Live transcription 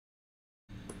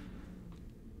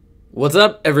What's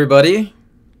up, everybody?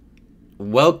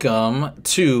 Welcome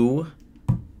to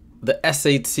the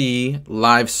SAT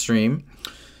live stream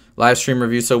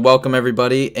review. So welcome,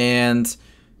 everybody. And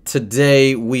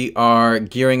today we are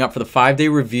gearing up for the 5-day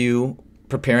review,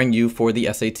 preparing you for the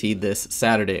SAT this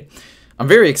Saturday. I'm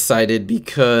very excited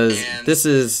because this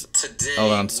is...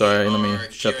 Hold on, sorry, let me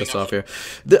shut this off here.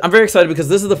 I'm very excited because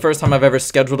this is the first time I've ever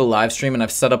scheduled a live stream, and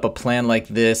I've set up a plan like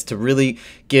this to really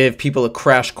give people a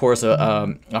crash course,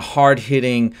 a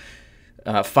hard-hitting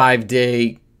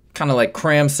 5-day kind of like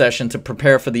cram session to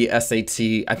prepare for the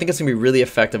SAT. I think it's going to be really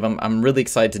effective. I'm really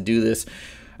excited to do this.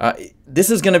 This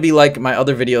is going to be like my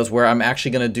other videos where I'm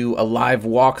actually going to do a live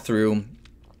walkthrough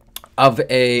of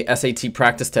a SAT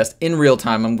practice test in real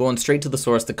time. I'm going straight to the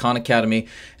source, the Khan Academy,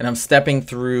 and I'm stepping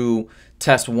through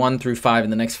tests 1 through 5 in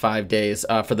the next 5 days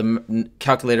for the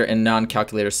calculator and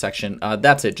non-calculator section.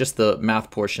 That's it, just the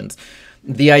math portions.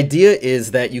 The idea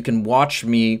is that you can watch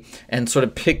me and sort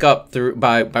of pick up through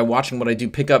by watching what I do,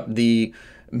 pick up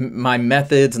my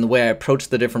methods and the way I approach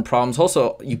the different problems.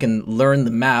 Also, you can learn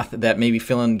the math that maybe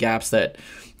fill in gaps that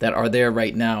are there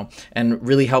right now and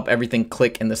really help everything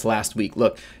click in this last week.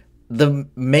 Look,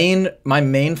 my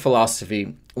main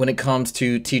philosophy when it comes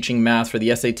to teaching math for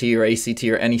the SAT or ACT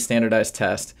or any standardized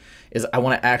test is I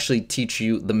want to actually teach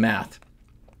you the math.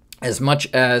 As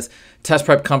much as test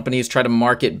prep companies try to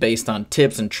market based on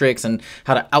tips and tricks and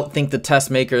how to outthink the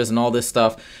test makers and all this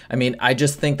stuff, I mean, I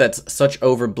just think that's such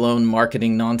overblown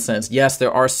marketing nonsense. Yes,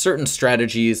 there are certain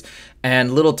strategies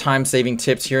and little time-saving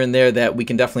tips here and there that we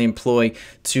can definitely employ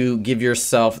to give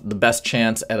yourself the best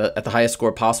chance at the highest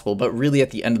score possible. But really,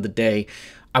 at the end of the day,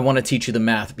 I want to teach you the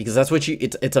math because that's what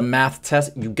it's a math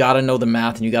test. You got to know the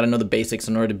math and you got to know the basics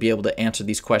in order to be able to answer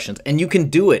these questions. And you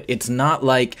can do it. It's not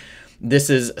like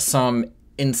this is some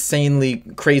insanely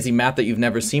crazy math that you've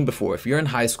never seen before. If you're in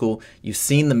high school, you've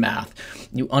seen the math,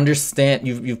 you understand,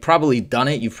 you've probably done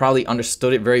it, you've probably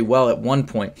understood it very well at one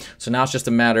point. So now it's just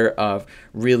a matter of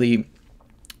really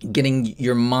getting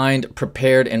your mind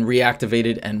prepared and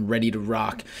reactivated and ready to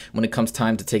rock when it comes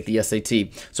time to take the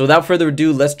SAT. So without further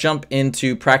ado, let's jump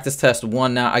into practice test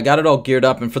 1 now. I got it all geared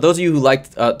up, and for those of you who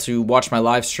like to watch my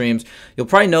live streams, you'll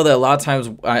probably know that a lot of times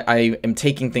I am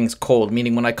taking things cold,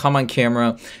 meaning when I come on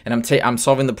camera and I'm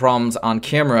solving the problems on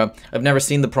camera, I've never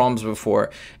seen the problems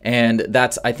before, and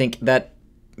I think that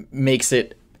makes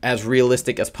it as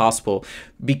realistic as possible.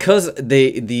 Because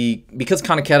because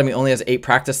Khan Academy only has 8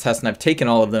 practice tests and I've taken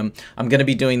all of them, I'm going to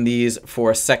be doing these for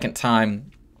a second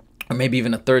time, or maybe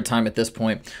even a third time at this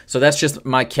point. So that's just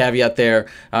my caveat there.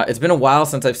 It's been a while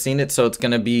since I've seen it, so it's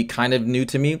going to be kind of new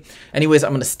to me. Anyways,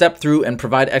 I'm going to step through and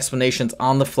provide explanations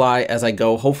on the fly as I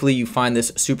go. Hopefully you find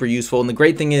this super useful. And the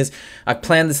great thing is I've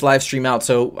planned this live stream out,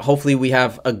 so hopefully we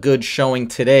have a good showing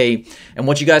today. And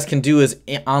what you guys can do is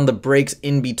on the breaks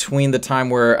in between the time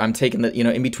where I'm taking the,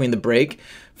 in between the break,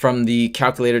 from the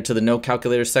calculator to the no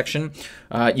calculator section,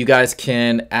 you guys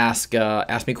can ask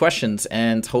me questions,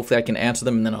 and hopefully I can answer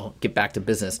them, and then I'll get back to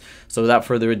business. So without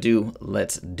further ado,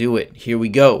 let's do it. Here we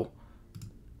go.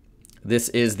 This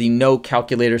is the no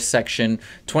calculator section.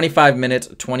 25 minutes,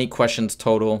 20 questions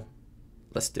total.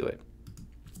 Let's do it.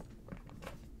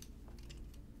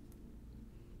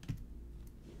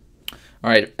 All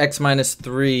right, x minus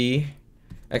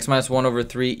 1 over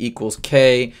 3 equals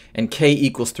k, and k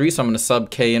equals 3, so I'm going to sub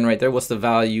k in right there. What's the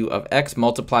value of x?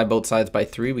 Multiply both sides by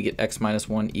 3. We get x minus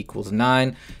 1 equals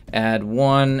 9. Add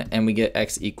 1, and we get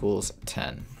x equals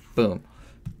 10. Boom.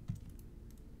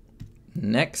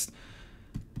 Next.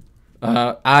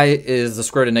 I is the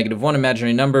square root of negative 1,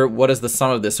 imaginary number. What is the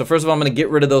sum of this? So first of all, I'm going to get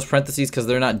rid of those parentheses because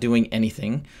they're not doing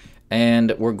anything.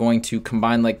 And we're going to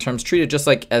combine like terms, treat it just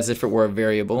like as if it were a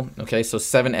variable. Okay, so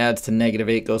 7 adds to negative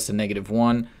 8 goes to negative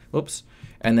 1. Whoops.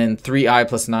 And then 3i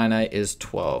plus 9i is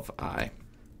 12i.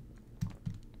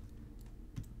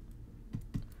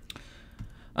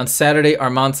 On Saturday,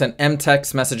 Armand sent M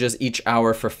text messages each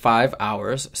hour for 5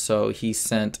 hours. So he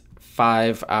sent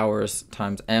 5 hours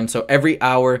times M. So every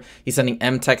hour he's sending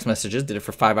M text messages, did it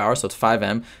for 5 hours, so it's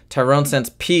 5M. Tyrone sends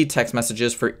P text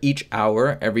messages for each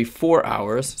hour every 4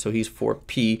 hours, so he's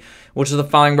 4P, which is the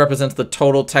following represents the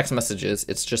total text messages.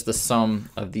 It's just the sum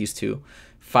of these two.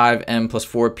 5M plus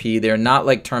 4P. They're not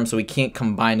like terms, so we can't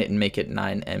combine it and make it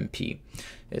 9MP.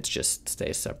 It just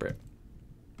stays separate.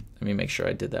 Let me make sure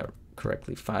I did that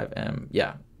correctly. 5M.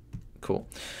 Yeah, cool.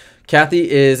 Kathy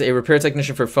is a repair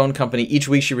technician for a phone company. Each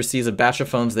week she receives a batch of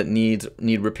phones that need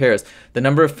repairs. The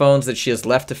number of phones that she has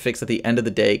left to fix at the end of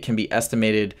the day can be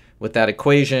estimated with that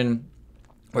equation,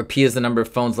 where P is the number of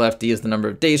phones left, D is the number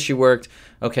of days she worked.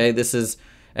 Okay, this is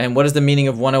And what is the meaning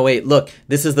of 108? Look,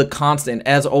 this is the constant.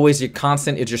 As always, your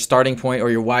constant is your starting point or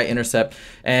your y-intercept.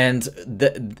 And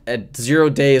at 0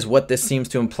 days, what this seems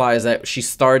to imply is that she's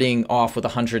starting off with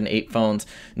 108 phones.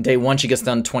 Day 1, she gets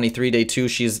done 23. Day 2,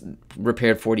 she's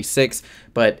repaired 46.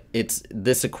 But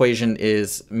this equation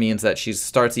means that she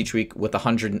starts each week with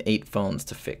 108 phones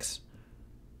to fix.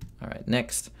 All right,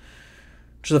 next.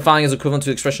 Which of the following is equivalent to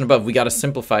the expression above? We got to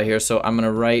simplify here, so I'm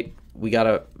going to write, we got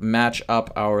to match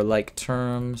up our like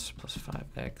terms, plus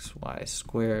 5xy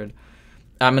squared.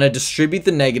 I'm going to distribute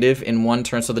the negative in one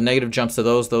term, so the negative jumps to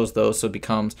those, so it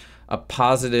becomes a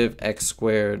positive x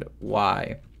squared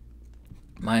y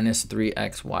minus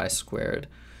 3xy squared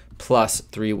plus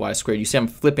 3y squared. You see I'm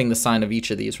flipping the sign of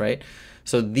each of these, right?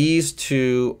 So these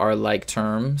two are like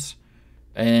terms.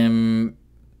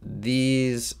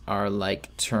 These are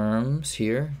like terms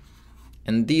here,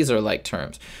 and these are like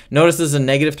terms. Notice this is a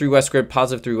negative 3y squared,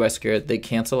 positive 3y squared. They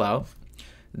cancel out.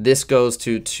 This goes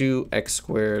to 2x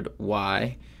squared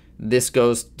y. This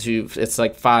goes to, it's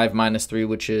like 5 minus 3,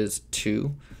 which is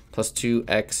 2, plus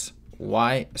 2x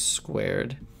y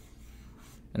squared.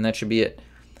 And that should be it.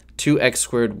 2x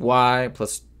squared y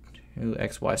plus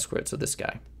 2xy squared, so this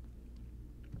guy.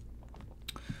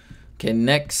 Okay,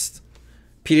 next.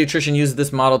 Pediatrician uses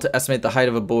this model to estimate the height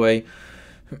of a boy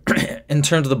in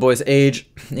terms of the boy's age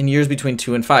in years between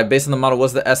 2 and 5. Based on the model,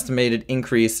 what's the estimated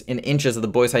increase in inches of the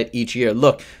boy's height each year?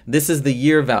 Look, this is the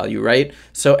year value, right?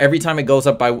 So every time it goes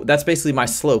up by, that's basically my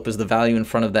slope is the value in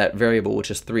front of that variable,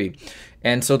 which is 3.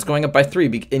 And so it's going up by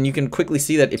 3. And you can quickly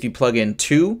see that if you plug in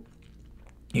 2,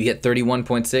 you get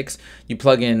 31.6. You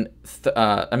plug in,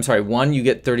 1, you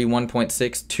get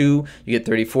 31.6. 2, you get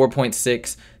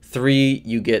 34.6. 3,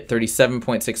 you get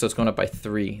 37.6, so it's going up by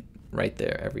 3 right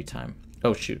there every time.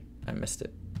 Oh, shoot, I missed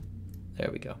it. There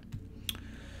we go.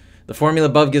 The formula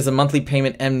above gives the monthly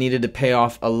payment M needed to pay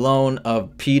off a loan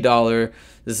of P $.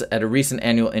 This is at a recent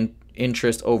annual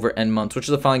interest over N months. Which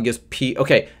of the following gives P?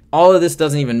 Okay, all of this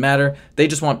doesn't even matter. They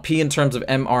just want P in terms of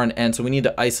M, R, and N, so we need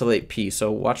to isolate P.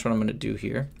 So watch what I'm going to do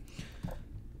here.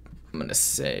 I'm going to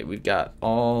say we've got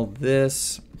all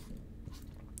this.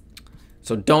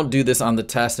 So don't do this on the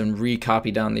test and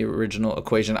recopy down the original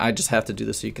equation. I just have to do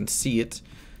this so you can see it.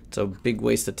 It's a big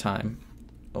waste of time.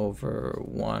 Over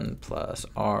 1 plus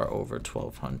r over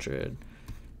 1200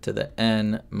 to the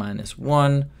n minus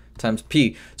 1 times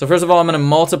p. So first of all, I'm going to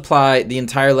multiply the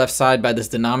entire left side by this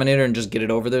denominator and just get it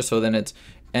over there. So then it's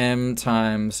m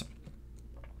times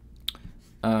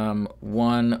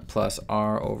 1 plus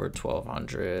r over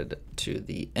 1200 to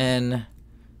the n.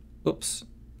 Oops.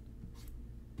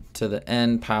 To the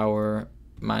n power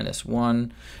minus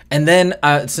 1. And then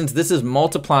since this is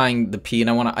multiplying the p and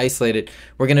I want to isolate it,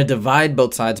 we're going to divide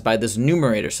both sides by this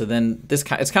numerator. So then this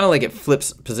it's kind of like it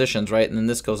flips positions, right? And then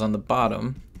this goes on the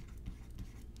bottom.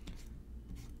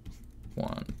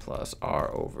 1 plus r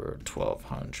over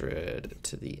 1200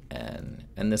 to the n.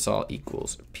 And this all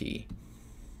equals p.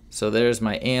 So there's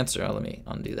my answer. Let me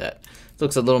undo that. It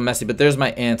looks a little messy, but there's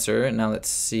my answer. And now let's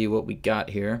see what we got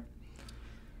here.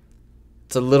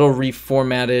 It's a little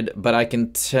reformatted, but I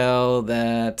can tell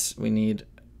that we need,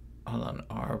 hold on,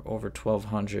 r over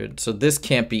 1200. So this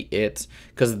can't be it,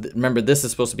 because remember, this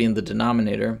is supposed to be in the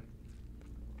denominator.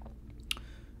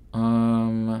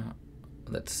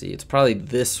 Let's see, it's probably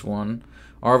this one.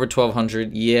 R over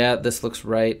 1200, yeah, this looks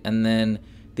right. And then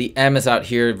the m is out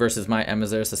here versus my m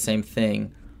is there. It's the same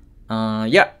thing.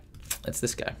 Yeah, it's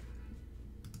this guy.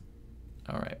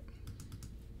 All right.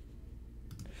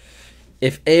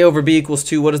 If a over b equals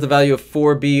 2, what is the value of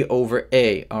 4b over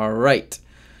a? All right.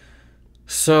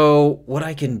 So what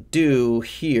I can do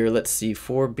here, let's see,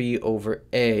 4b over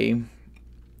a.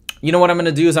 You know what I'm going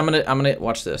to do is I'm going to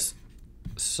watch this.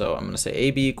 So I'm going to say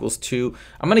ab equals 2.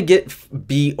 I'm going to get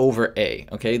b over a.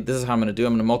 Okay, this is how I'm going to do.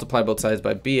 I'm going to multiply both sides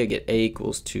by b. I get a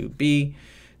equals 2b.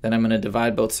 Then I'm going to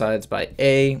divide both sides by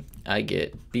a. I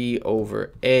get b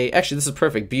over a. Actually, this is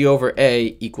perfect. B over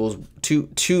a equals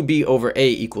 2b over a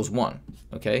equals 1.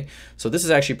 Okay, so this is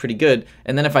actually pretty good.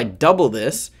 And then if I double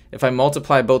this, if I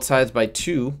multiply both sides by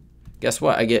 2, guess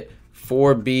what? I get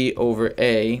 4b over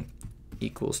a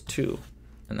equals 2.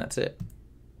 And that's it.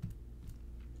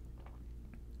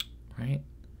 Right?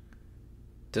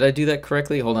 Did I do that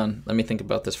correctly? Hold on. Let me think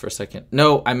about this for a second.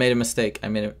 No, I made a mistake.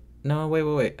 No,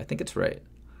 wait. I think it's right.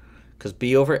 Because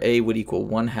b over a would equal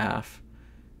 1/2.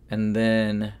 And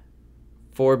then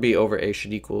 4b over a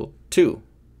should equal 2.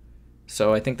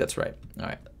 So I think that's right. All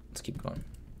right, let's keep going.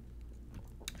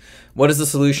 What is the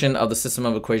solution of the system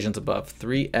of equations above?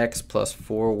 3x plus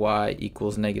 4y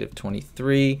equals negative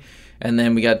 23. And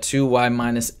then we got 2y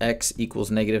minus x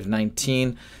equals negative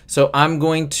 19. So I'm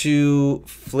going to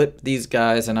flip these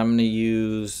guys, and I'm going to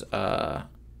use,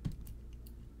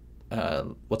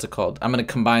 what's it called? I'm going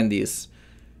to combine these.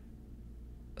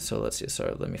 So let's see,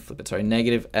 sorry, let me flip it. Sorry,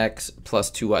 negative x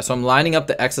plus 2y. So I'm lining up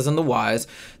the x's and the y's.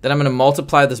 Then I'm going to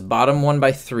multiply this bottom one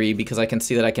by 3 because I can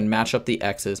see that I can match up the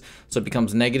x's. So it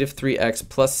becomes negative 3x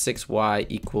plus 6y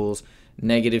equals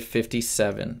negative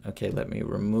 57. Okay, let me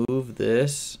remove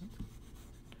this.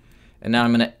 And now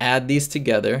I'm going to add these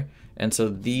together. And so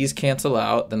these cancel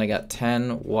out. Then I got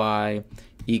 10y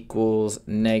equals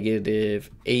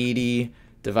negative 80.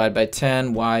 Divide by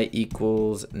 10, y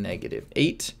equals negative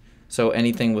 8. So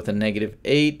anything with a negative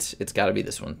 8, it's got to be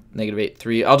this one, negative 8,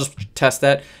 3. I'll just test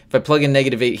that. If I plug in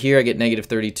negative 8 here, I get negative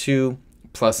 32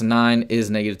 plus 9 is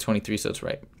negative 23, so it's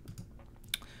right.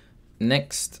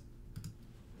 Next,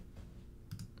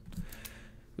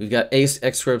 we've got a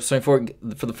x squared plus 24.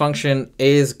 For the function, a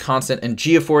is constant, and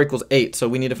g of 4 equals 8, so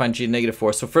we need to find g of negative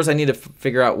 4. So first I need to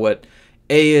figure out what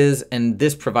a is, and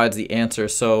this provides the answer.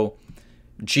 So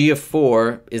g of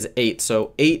 4 is 8,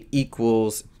 so 8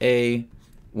 equals a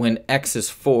when x is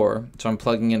 4, so I'm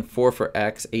plugging in 4 for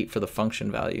x, 8 for the function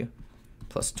value,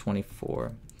 plus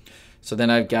 24. So then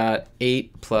I've got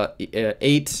 8 plus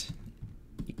 8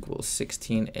 equals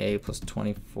 16a plus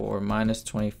 24 minus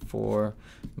 24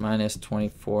 minus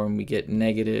 24, and we get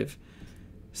negative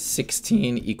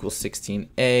 16 equals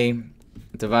 16a.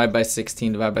 Divide by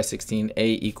 16, divide by 16, a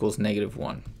equals negative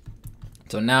 1.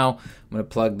 So now I'm going to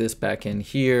plug this back in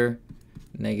here.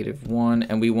 Negative 1,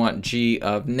 and we want g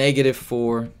of negative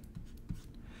 4.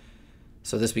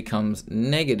 So this becomes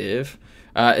negative.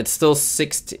 It's still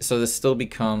 60, so this still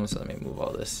becomes, let me move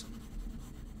all this.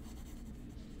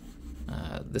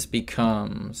 This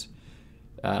becomes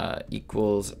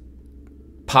equals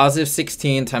positive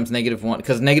 16 times negative 1,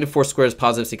 because negative 4 squared is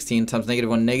positive 16 times negative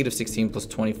 1, negative 16 plus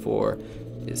 24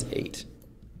 is 8.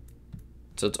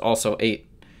 So it's also 8.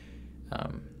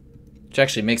 Which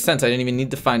actually makes sense. I didn't even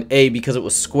need to find a because it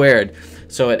was squared.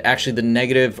 So it actually, the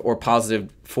negative or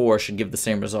positive 4 should give the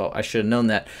same result. I should have known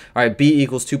that. All right, b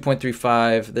equals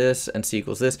 2.35 this, and c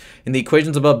equals this. In the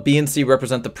equations above, b and c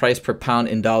represent the price per pound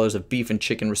in dollars of beef and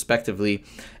chicken, respectively,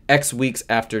 x weeks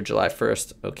after July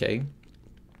 1st. Okay.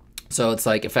 So it's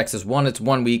like if x is 1, it's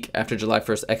 1 week. After July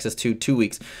 1st, x is 2, 2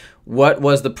 weeks. What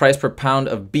was the price per pound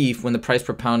of beef when the price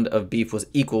per pound of beef was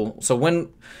equal? So when,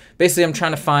 basically I'm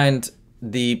trying to find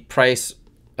the price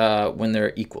when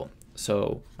they're equal.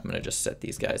 So I'm going to just set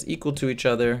these guys equal to each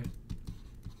other.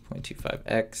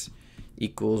 0.25x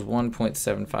equals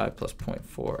 1.75 plus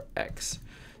 0.4x.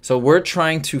 So we're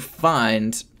trying to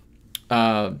find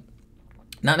not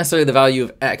necessarily the value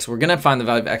of x. We're going to find the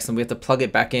value of x, and we have to plug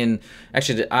it back in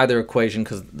actually to either equation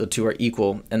because the two are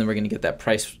equal, and then we're going to get that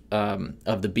price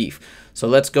of the beef. So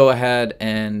let's go ahead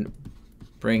and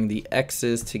bring the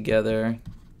x's together.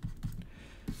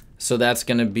 So that's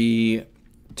going to be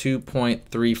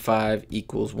 2.35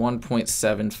 equals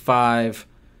 1.75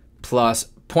 plus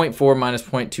 0.4 minus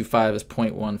 0.25 is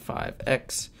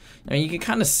 0.15x. I mean, you can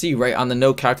kind of see right on the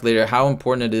no calculator how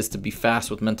important it is to be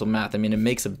fast with mental math. I mean, it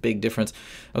makes a big difference.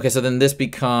 Okay, so then this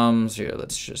becomes, here,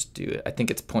 let's just do it. I think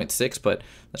it's 0.6, but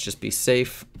let's just be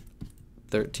safe.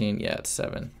 13, yeah, it's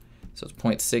 7. So it's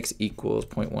 0.6 equals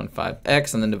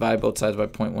 0.15x, and then divide both sides by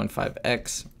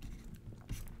 0.15x.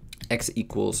 X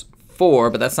equals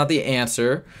 4, but that's not the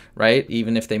answer, right?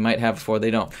 Even if they might have 4,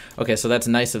 they don't. Okay, so that's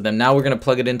nice of them. Now we're going to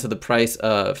plug it into the price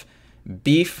of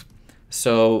beef.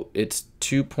 So it's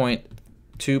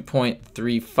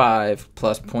 2.35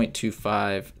 plus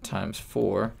 0.25 times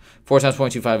 4. 4 times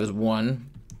 0.25 is 1.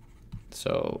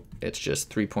 So it's just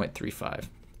 3.35.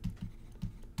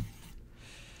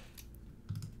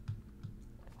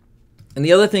 And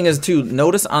the other thing is, too,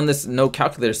 notice on this no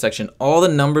calculator section, all the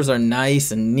numbers are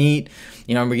nice and neat.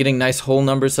 You know, and we're getting nice whole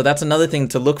numbers. So that's another thing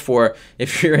to look for.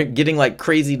 If you're getting like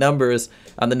crazy numbers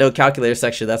on the no calculator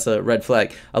section, that's a red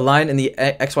flag. A line in the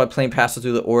xy plane passes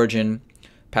through the origin.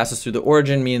 Passes through the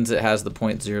origin means it has the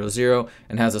point 0, 0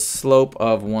 and has a slope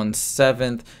of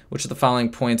 1/7, which of the following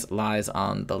points lies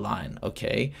on the line.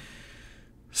 Okay.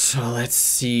 So let's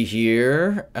see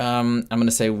here. I'm going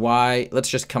to say y. Let's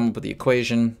just come up with the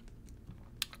equation.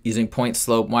 Using point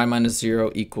slope, y minus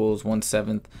 0 equals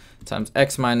 1/7 times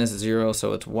x minus 0,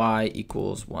 so it's y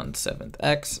equals 1/7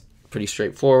 x. Pretty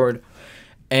straightforward.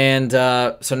 And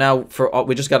so now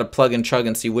we just got to plug and chug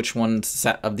and see which one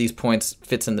of these points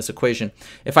fits in this equation.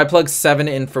 If I plug 7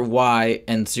 in for y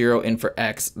and 0 in for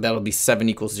x, that'll be 7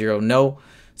 equals 0. No.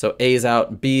 So a is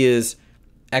out. B is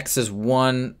x is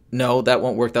 1. No, that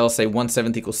won't work. That'll say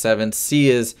 1/7 equals 7. C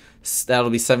is, that'll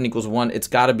be 7 equals 1. It's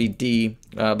got to be D,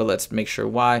 but let's make sure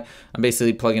y. I'm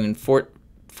basically plugging in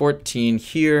 14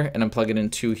 here, and I'm plugging in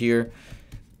 2 here.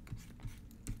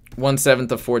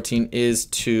 1/7 of 14 is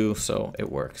 2, so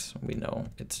it works. We know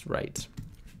it's right.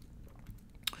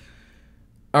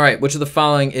 All right, which of the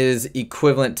following is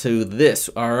equivalent to this?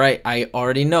 All right, I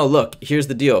already know. Look, here's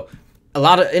the deal. A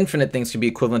lot of infinite things can be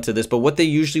equivalent to this, but what they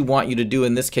usually want you to do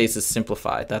in this case is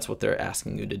simplify. That's what they're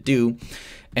asking you to do.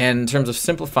 And in terms of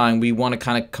simplifying, we want to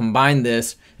kind of combine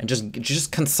this and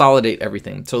just consolidate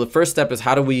everything. So the first step is,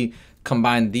 how do we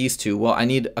combine these two? Well, I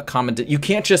need a common, you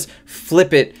can't just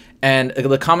flip it, and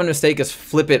the common mistake is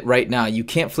flip it right now. You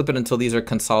can't flip it until these are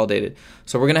consolidated.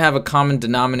 So we're going to have a common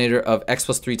denominator of x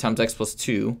plus 3 times x plus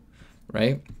 2,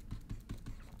 right?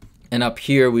 And up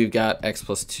here, we've got x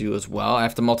plus 2 as well. I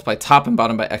have to multiply top and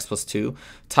bottom by x plus 2,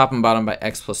 top and bottom by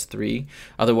x plus 3.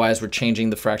 Otherwise, we're changing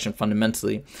the fraction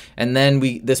fundamentally. And then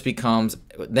this becomes,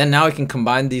 then now I can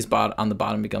combine these on the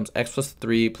bottom, becomes x plus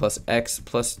 3 plus x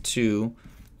plus 2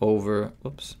 over,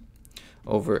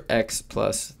 over x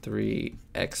plus 3,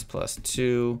 x plus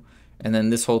 2. And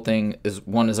then this whole thing is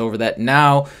 1 is over that.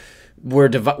 Now,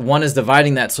 1 is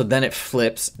dividing that, so then it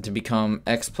flips to become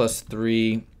x plus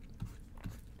 3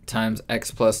 times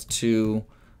x plus 2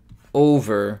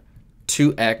 over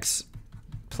 2x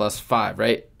plus 5,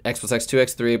 right? X plus x,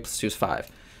 2x, 3 plus 2 is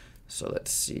 5. So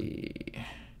let's see.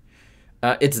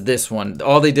 It's this one.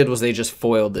 All they did was they just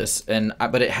foiled this,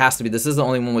 but it has to be. This is the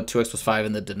only one with 2x plus 5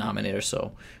 in the denominator,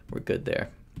 so we're good there.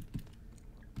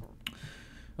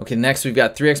 Okay, next we've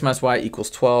got 3x minus y equals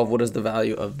 12. What is the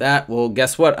value of that? Well,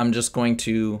 guess what? I'm going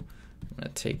to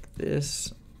take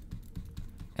this,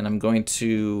 and I'm going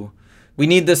to... We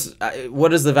need this.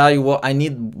 What is the value? Well, I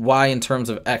need y in terms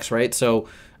of x, right? So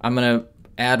I'm going to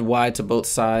add y to both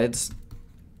sides,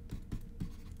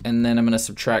 and then I'm going to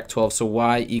subtract 12. So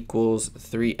y equals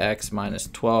 3x minus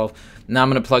 12. Now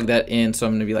I'm going to plug that in. So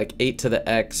I'm going to be like 8 to the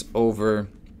x over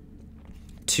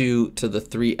 2 to the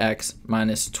 3x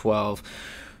minus 12.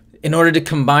 In order to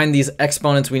combine these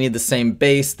exponents, we need the same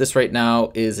base. This right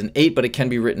now is an 8, but it can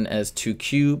be written as 2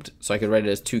 cubed. So I could write it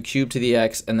as 2 cubed to the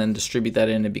x and then distribute that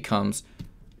in. It becomes,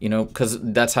 you know, because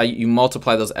that's how you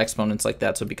multiply those exponents like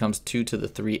that. So it becomes 2 to the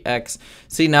 3x.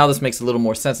 See, now this makes a little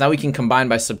more sense. Now we can combine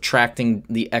by subtracting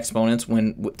the exponents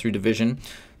through division.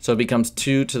 So it becomes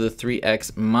 2 to the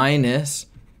 3x minus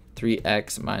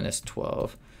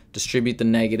 12. Distribute the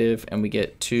negative, and we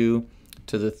get 2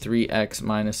 to the 3x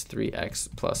minus 3x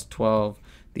plus 12.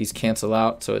 These cancel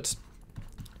out, so it's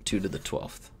 2 to the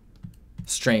 12th.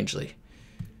 Strangely,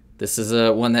 this is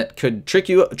one that could trip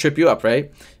you up,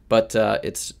 right? But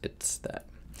it's that.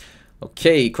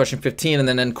 Okay, question 15, and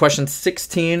then in question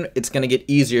 16, it's going to get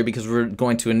easier because we're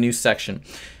going to a new section.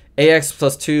 Ax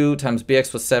plus 2 times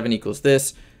bx plus 7 equals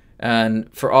this.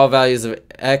 And for all values of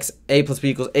x, a plus b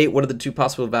equals 8. What are the two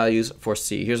possible values for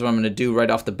c? Here's what I'm going to do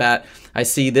right off the bat. I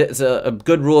see this, a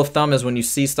good rule of thumb is when you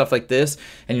see stuff like this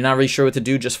and you're not really sure what to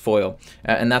do, just FOIL.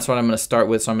 And that's what I'm going to start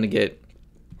with. So I'm going to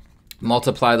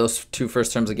multiply those two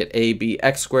first terms. I get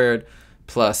abx squared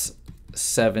plus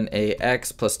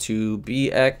 7ax plus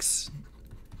 2bx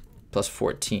plus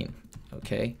 14.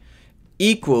 Okay.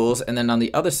 Equals, and then on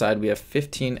the other side we have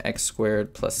 15x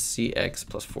squared plus cx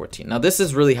plus 14. Now this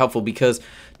is really helpful because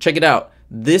check it out.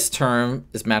 This term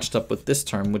is matched up with this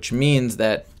term, which means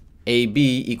that ab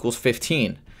equals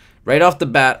 15. Right off the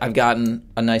bat, I've gotten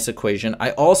a nice equation.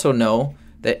 I also know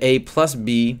that a plus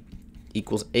b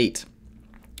equals 8.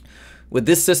 With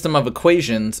this system of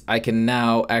equations, I can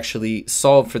now actually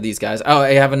solve for these guys. Oh,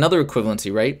 I have another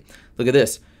equivalency, right? Look at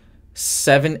this.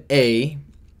 7a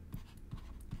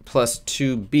plus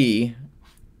 2b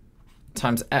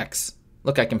times x.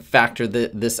 Look, I can factor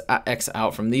this x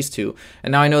out from these two.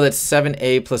 And now I know that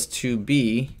 7a plus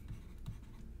 2b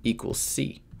equals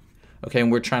c. Okay,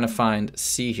 and we're trying to find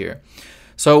c here.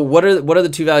 So what are the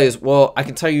two values? Well, I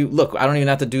can tell you, look, I don't even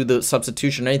have to do the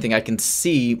substitution or anything. I can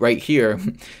see right here,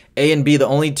 a and b, the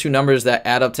only two numbers that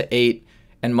add up to 8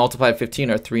 and multiply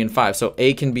 15 are 3 and 5. So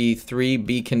a can be 3,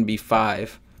 b can be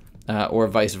 5, or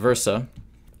vice versa.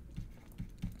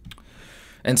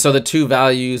 And so the two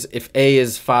values, if a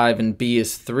is 5 and b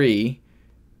is 3,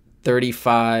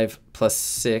 35 plus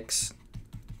 6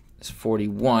 is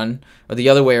 41. Or the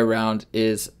other way around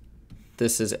is,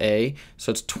 this is a,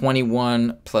 so it's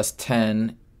 21 plus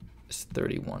 10 is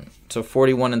 31. So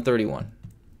 41 and 31.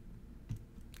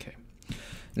 Okay.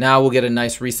 Now we'll get a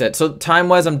nice reset. So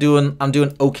time-wise, I'm doing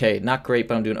okay. Not great,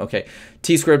 but I'm doing okay.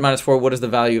 T squared minus 4, what is the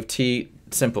value of t?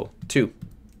 Simple, 2.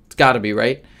 It's got to be,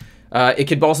 right? It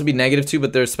could also be -2,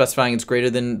 but they're specifying it's greater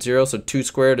than 0. So 2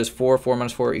 squared is 4. 4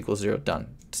 minus 4 equals 0. Done.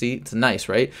 See, it's nice,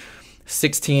 right?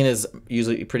 16 is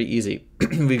usually pretty easy.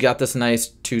 We've got this nice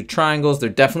 2 triangles. They're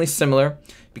definitely similar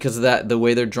because of that, the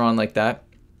way they're drawn like that.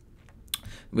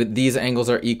 With these angles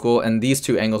are equal, and these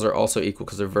 2 angles are also equal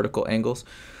because they're vertical angles.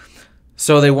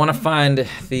 So they want to find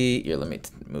the, here, let me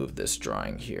move this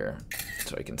drawing here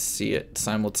so I can see it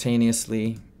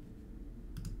simultaneously.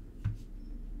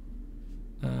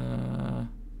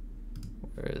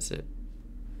 Where is it?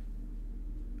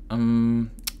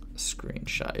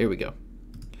 Screenshot. Here we go.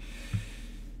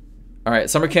 All right,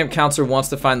 summer camp counselor wants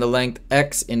to find the length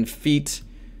x in feet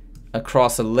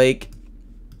across a lake,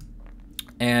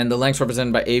 and the length's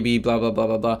represented by AB, blah, blah, blah,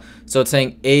 blah, blah. So it's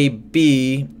saying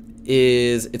AB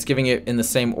is, it's giving it in the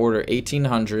same order,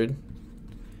 1800.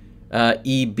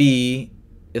 EB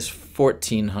is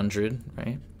 1400,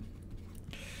 right?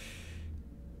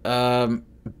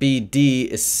 BD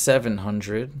is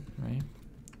 700, right?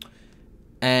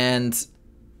 And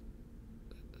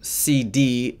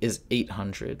CD is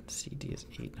 800. CD is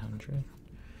 800.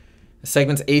 The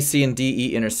segments AC and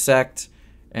DE intersect,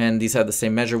 and these have the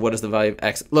same measure. What is the value of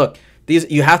X? Look, these,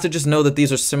 you have to just know that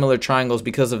these are similar triangles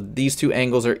because of these 2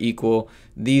 angles are equal.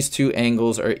 These 2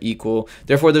 angles are equal.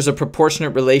 Therefore, there's a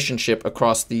proportionate relationship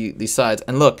across the sides.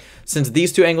 And look, since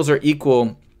these 2 angles are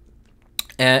equal,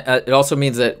 and it also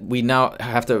means that we now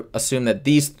have to assume that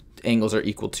these angles are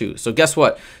equal too. So guess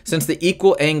what? Since the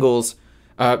equal angles,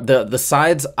 the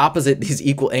sides opposite these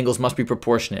equal angles must be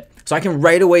proportionate. So I can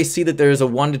right away see that there is a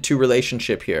 1 to 2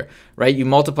 relationship here, right? You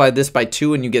multiply this by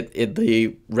 2 and you get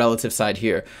the relative side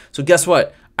here. So guess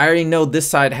what? I already know this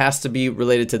side has to be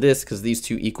related to this because these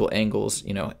 2 equal angles,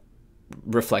 you know,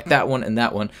 reflect that one and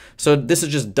that one. So this is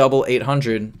just double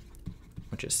 800.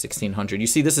 Which is 1600. You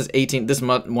see, this is 18. This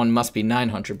one must be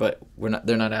 900, but we're not.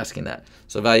 They're not asking that.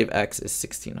 So value of X is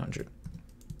 1600.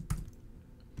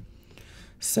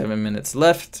 7 minutes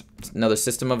left. Another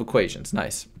system of equations.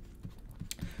 Nice.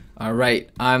 All right.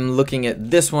 I'm looking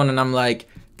at this one and I'm like,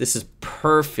 this is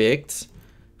perfect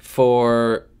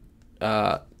for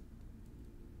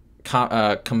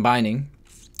combining.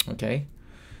 Okay.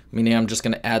 Meaning I'm just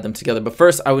going to add them together. But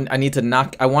first, I want to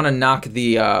knock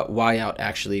the y out,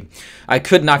 actually. I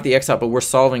could knock the x out, but we're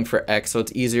solving for x, so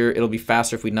it's easier. It'll be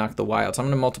faster if we knock the y out. So I'm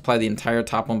going to multiply the entire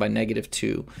top one by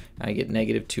 -2. I get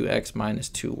 -2x minus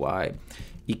 2y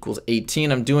equals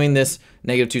 18. I'm doing this,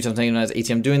 -2 times -9 is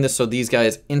 18. I'm doing this so these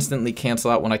guys instantly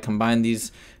cancel out when I combine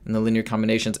these in the linear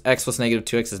combinations. X plus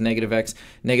 -2x is -x.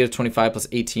 -25 plus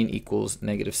 18 equals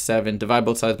 -7. Divide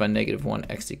both sides by -1.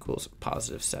 X equals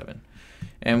 +7.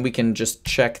 And we can just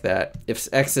check that. If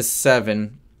x is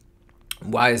 7,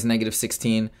 y is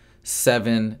 -16,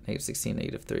 7, -16,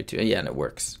 -32. Yeah, and it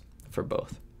works for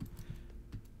both.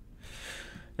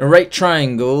 A right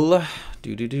triangle.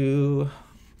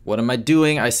 What am I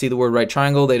doing? I see the word right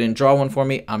triangle. They didn't draw one for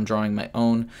me. I'm drawing my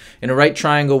own. In a right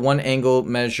triangle, one angle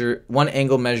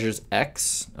measures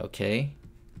x, okay?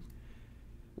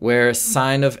 Where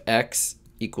sine of x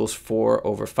equals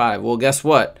 4/5. Well, guess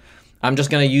what? I'm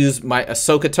just going to use my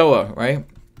SOHCAHTOA, right?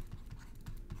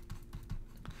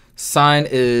 Sine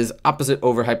is opposite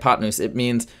over hypotenuse. It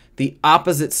means the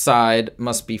opposite side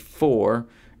must be 4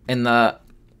 and the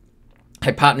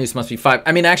hypotenuse must be 5.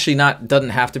 I mean, actually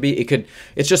doesn't have to be.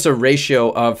 It's just a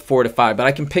ratio of 4 to 5, but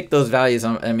I can pick those values.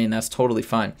 I mean, that's totally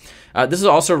fine. This is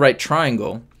also a right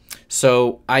triangle.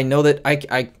 So I know that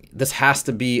this has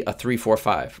to be a 3, 4,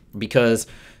 5 because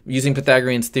using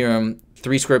Pythagorean's theorem,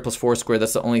 3 squared plus 4 squared,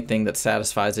 that's the only thing that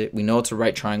satisfies it. We know it's a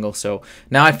right triangle, so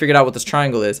now I figured out what this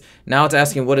triangle is. Now it's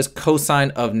asking what is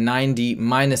cosine of 90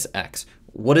 minus x?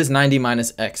 What is 90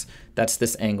 minus x? That's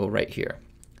this angle right here.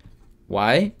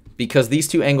 Why? Because these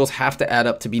 2 angles have to add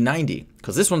up to be 90,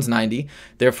 because this one's 90.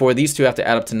 Therefore, these 2 have to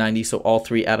add up to 90, so all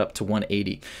 3 add up to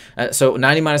 180. So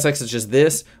 90 minus x is just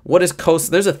this. What is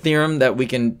cosine? There's a theorem that we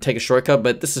can take a shortcut,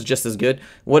 but this is just as good.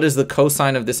 What is the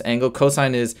cosine of this angle?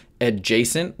 Cosine is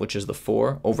adjacent, which is the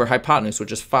 4, over hypotenuse,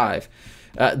 which is 5.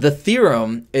 The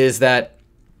theorem is that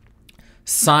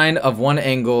sine of one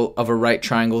angle of a right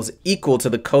triangle is equal to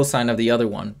the cosine of the other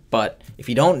one. But if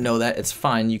you don't know that, it's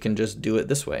fine. You can just do it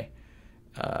this way.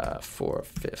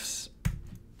 4/5.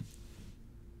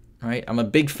 All right, I'm a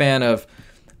big fan of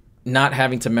not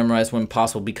having to memorize when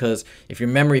possible, because if your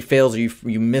memory fails or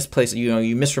you misplace,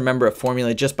 you misremember a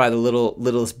formula just by the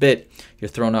littlest bit, you're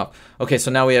thrown off. Okay,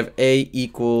 so now we have a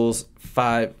equals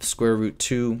 5 square root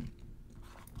 2.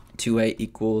 2a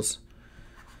equals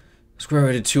square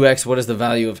root of 2x. What is the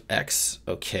value of x?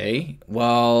 Okay,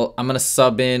 well, I'm gonna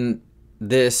sub in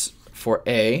this for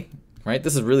a. right?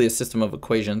 This is really a system of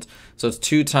equations. So it's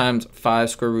 2 times 5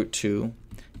 square root 2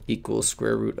 equals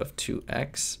square root of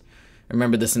 2x.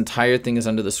 Remember, this entire thing is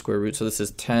under the square root, so this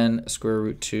is 10 square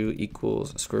root 2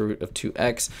 equals square root of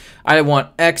 2x. I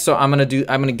want x, so I'm gonna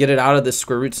get it out of this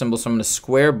square root symbol, so I'm gonna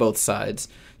square both sides,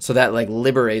 so that like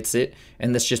liberates it,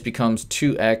 and this just becomes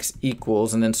 2x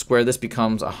equals, and then square this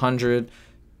becomes 100.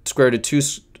 Square root of 2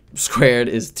 squared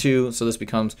is 2, so this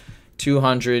becomes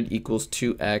 200 equals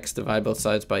 2x. Divide both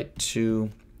sides by 2,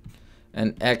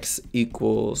 and x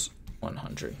equals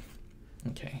 100.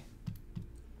 Okay.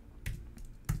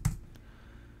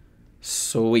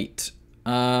 Sweet.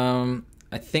 I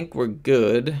think we're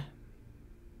good.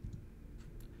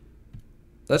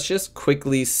 Let's just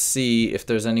quickly see if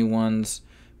there's any ones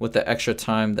with the extra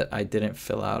time that I didn't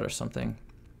fill out or something.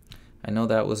 I know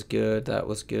that was good. That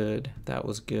was good. That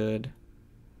was good.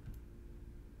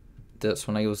 This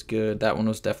one was good. That one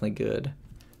was definitely good.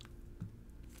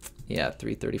 Yeah,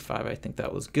 335. I think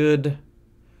that was good.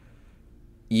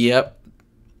 Yep.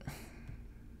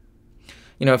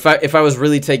 You know, if I was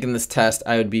really taking this test,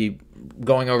 I would be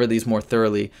going over these more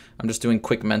thoroughly. I'm just doing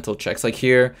quick mental checks. Like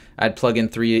here, I'd plug in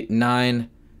 9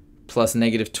 plus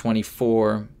negative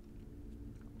 24.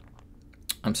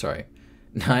 I'm sorry.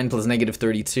 9 plus negative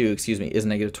 32, excuse me, is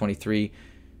negative 23.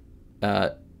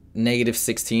 Negative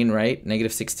 16, right?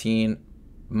 Negative 16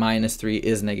 minus 3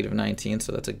 is negative 19,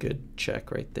 so that's a good check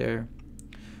right there.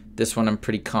 This one I'm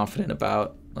pretty confident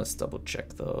about. Let's double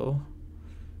check though.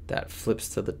 That flips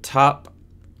to the top,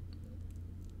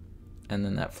 and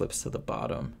then that flips to the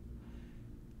bottom.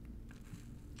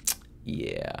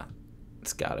 Yeah,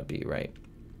 it's gotta be right.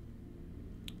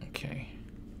 Okay.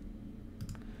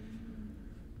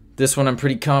 This one I'm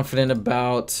pretty confident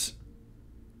about.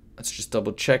 Let's just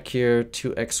double check here.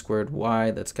 2x squared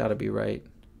y, that's gotta be right.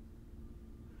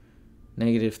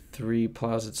 Negative 3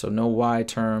 positive, so no y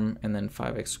term, and then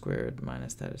 5x squared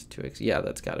minus that is 2x. Yeah,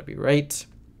 that's gotta be right.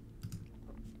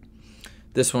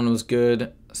 This one was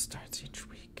good. Starts each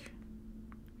week.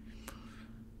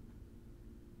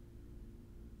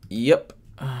 Yep.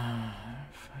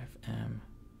 5m.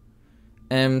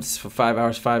 M's for 5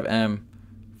 hours, 5m.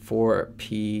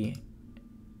 4p.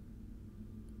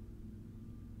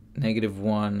 Negative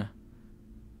 1.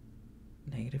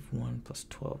 Negative 1 plus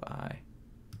 12i.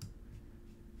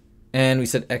 And we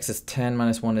said x is 10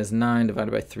 minus 1 is 9.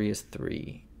 Divided by 3 is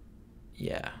 3.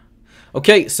 Yeah.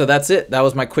 Okay, so that's it. That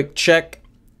was my quick check.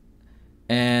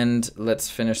 And let's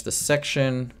finish the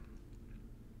section.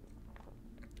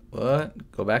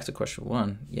 What? Go back to question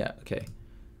 1. Yeah, okay.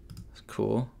 That's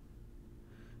cool.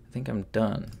 I think I'm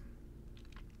done.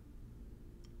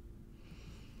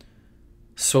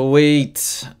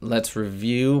 Sweet. Let's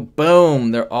review.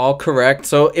 Boom. They're all correct.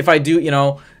 So if I do, you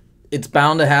know, it's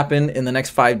bound to happen in the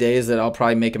next 5 days that I'll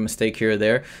probably make a mistake here or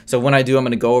there. So when I do, I'm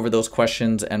going to go over those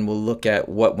questions and we'll look at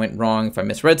what went wrong, if I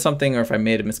misread something or if I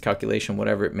made a miscalculation,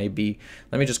 whatever it may be.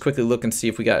 Let me just quickly look and see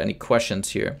if we got any questions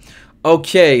here.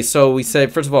 Okay, so we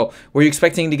said, first of all, were you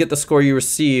expecting to get the score you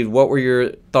received? What were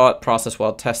your thought process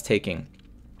while test taking?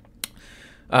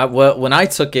 Well, when I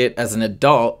took it as an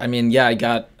adult, I mean, yeah, I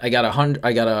got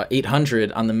a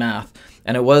 800 on the math.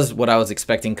 And it was what I was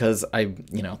expecting because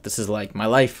this is like my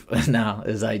life now,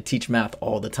 is I teach math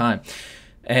all the time.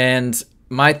 And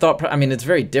my thought, I mean, it's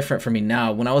very different for me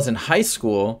now. When I was in high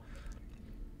school,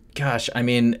 gosh, I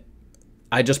mean,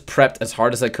 I just prepped as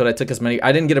hard as I could. I took as many,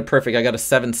 I didn't get it perfect. I got a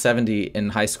 770 in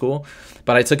high school,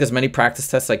 but I took as many practice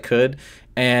tests as I could.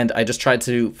 And I just tried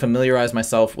to familiarize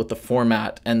myself with the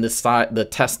format and the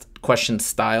test question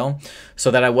style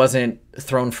so that I wasn't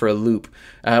thrown for a loop.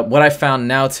 What I found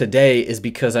now today is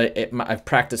because I've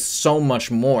practiced so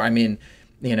much more. I mean,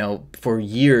 you know, for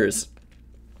years,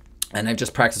 and I've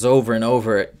just practiced over and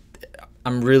over.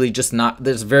 I'm really just not,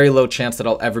 there's very low chance that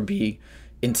I'll ever be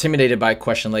intimidated by a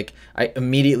question. Like, I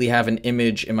immediately have an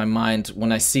image in my mind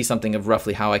when I see something of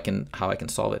roughly how I can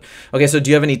solve it. Okay, so do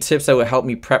you have any tips that would help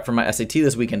me prep for my SAT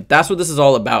this weekend? That's what this is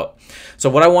all about. So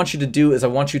what I want you to do is I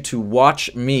want you to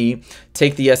watch me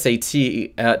take the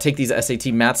SAT, take these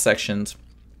SAT math sections,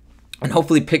 and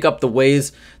hopefully pick up the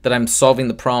ways that I'm solving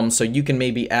the problem so you can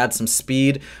maybe add some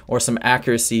speed or some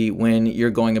accuracy when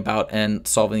you're going about and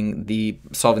solving the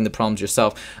problems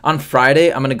yourself. On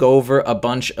Friday, I'm going to go over a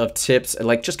bunch of tips,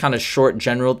 like just kind of short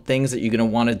general things that you're going to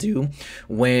want to do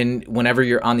whenever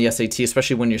you're on the SAT,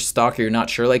 especially when you're stuck or you're not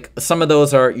sure. Like some of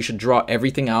those are, you should draw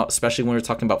everything out, especially when we're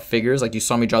talking about figures. Like you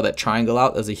saw me draw that triangle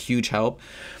out. That was a huge help.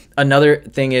 Another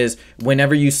thing is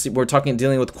whenever we're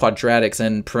dealing with quadratics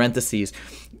and parentheses,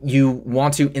 you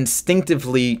want to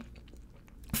instinctively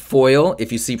foil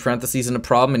if you see parentheses in a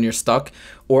problem and you're stuck,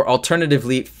 or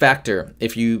alternatively factor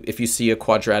if you see a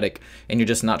quadratic and you're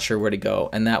just not sure where to go,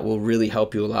 and that will really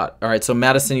help you a lot. All right, so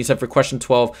Madison, you said for question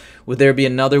 12, would there be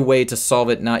another way to solve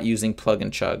it not using plug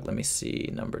and chug? Let me see,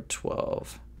 number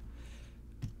 12.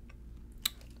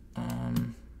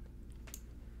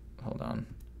 Hold on.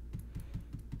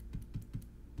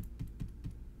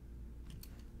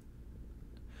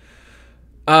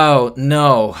 Oh,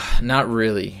 no, not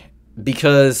really.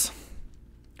 Because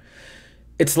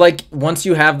it's like once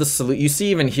you have the solution, you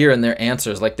see even here in their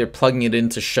answers, like they're plugging it in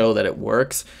to show that it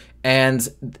works. And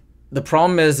the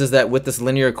problem is that with this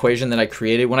linear equation that I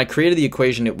created, when I created the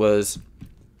equation, it was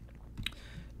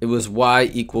y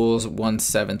equals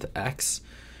 1/7 x.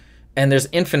 And there's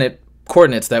infinite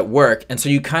coordinates that work. And so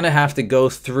you kind of have to go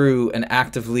through and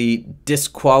actively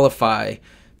disqualify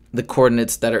the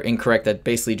coordinates that are incorrect, that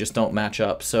basically just don't match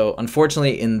up. So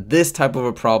unfortunately, in this type of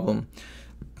a problem,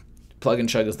 plug and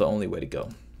chug is the only way to go.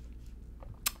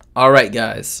 All right,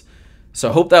 guys. So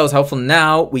I hope that was helpful.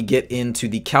 Now we get into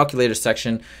the calculator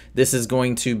section. This is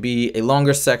going to be a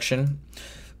longer section.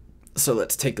 So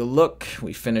let's take a look.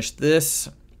 We finished this.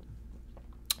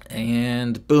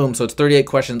 And boom. So it's 38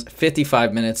 questions,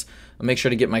 55 minutes. I'll make sure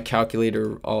to get my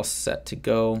calculator all set to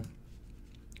go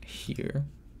here.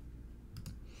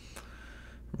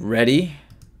 Ready,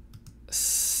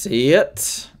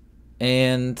 set,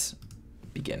 and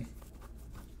begin.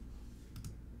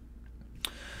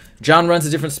 John runs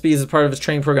at different speeds as part of his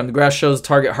training program. The graph shows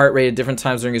target heart rate at different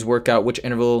times during his workout. Which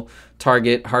interval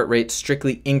target heart rate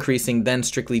strictly increasing, then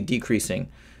strictly decreasing?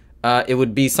 It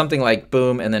would be something like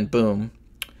boom and then boom.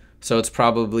 So it's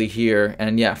probably here,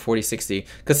 and yeah, 40, 60.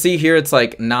 Because see here, it's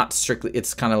like not strictly,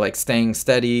 it's kind of like staying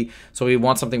steady. So we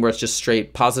want something where it's just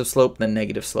straight positive slope, then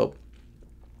negative slope.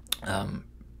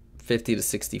 50 to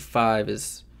 65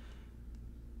 is,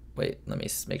 wait, let me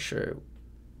make sure.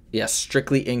 Yeah,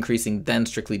 strictly increasing, then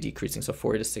strictly decreasing. So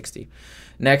 40 to 60.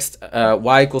 Next,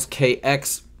 y equals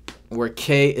kx, where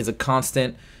k is a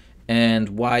constant, and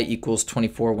y equals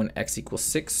 24 when x equals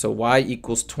 6. So y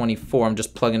equals 24. I'm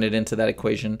just plugging it into that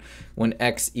equation. When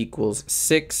x equals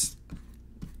 6,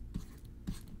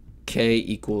 k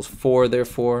equals 4,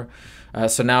 therefore.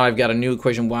 So now I've got a new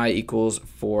equation, y equals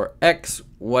 4x.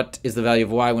 What is the value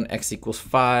of y when x equals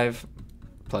 5?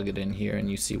 Plug it in here,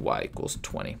 and you see y equals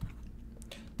 20.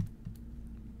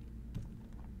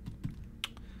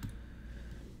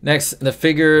 Next, the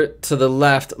figure to the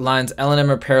left, lines L and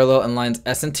M are parallel and lines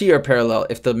S and T are parallel.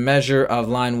 If the measure of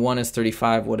line 1 is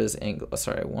 35, what is angle?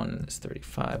 Sorry, 1 is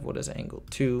 35. What is angle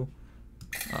 2?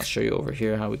 I'll show you over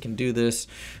here how we can do this.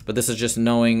 But this is just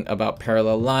knowing about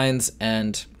parallel lines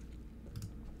and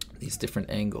these different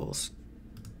angles.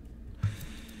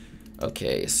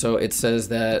 Okay, so it says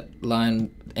that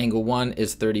angle 1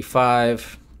 is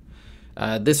 35.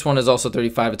 This one is also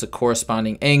 35. It's a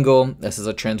corresponding angle. This is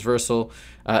a transversal.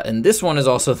 And this one is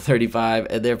also 35.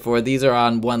 And therefore, these are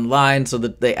on one line so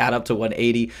that they add up to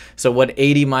 180. So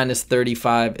 180 minus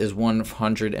 35 is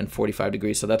 145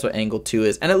 degrees. So that's what angle 2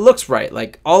 is. And it looks right.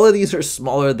 Like all of these are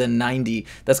smaller than 90.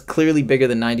 That's clearly bigger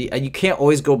than 90. You can't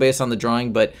always go based on the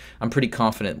drawing, but I'm pretty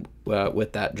confident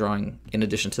with that drawing in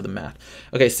addition to the math.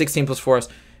 Okay, 16 plus 4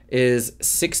 is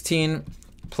 16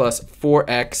 plus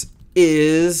 4x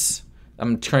is...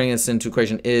 I'm turning this into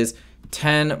equation is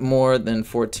 10 more than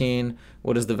 14.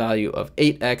 What is the value of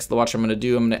 8x? Watch what I'm going to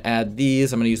do. I'm going to add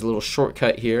these. I'm going to use a little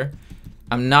shortcut here.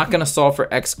 I'm not going to solve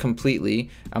for x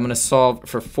completely. I'm going to solve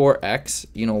for 4x.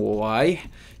 You know why?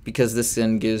 Because this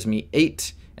then gives me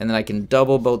 8. And then I can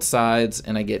double both sides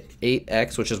and I get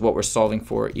 8x, which is what we're solving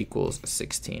for, equals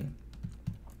 16.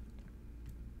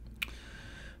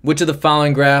 Which of the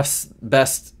following graphs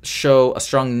best show a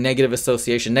strong negative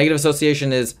association? Negative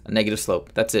association is a negative slope.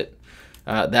 That's it.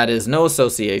 That is no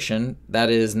association.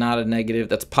 That is not a negative.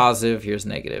 That's positive. Here's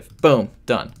negative. Boom.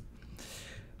 Done.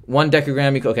 1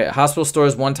 decagram. Okay. A hospital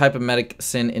stores 1 type of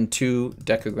medicine in 2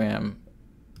 decagram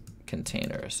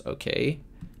containers. Okay.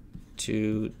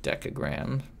 2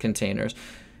 decagram containers.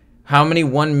 How many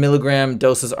 1 milligram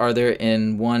doses are there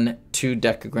in 1 2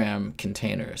 decagram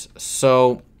containers?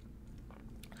 So...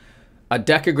 a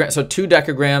decagram, so 2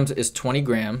 decagrams is 20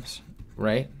 grams,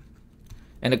 right?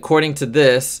 And according to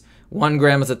this, 1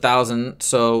 gram is 1,000,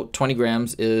 so 20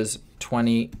 grams is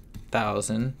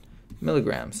 20,000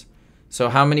 milligrams. So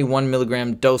how many 1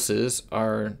 milligram doses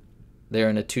are there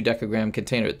in a 2 decagram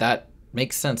container? That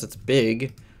makes sense. It's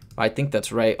big. I think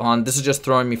that's right. This is just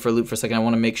throwing me for a loop for a second. I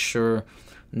want to make sure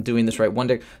I'm doing this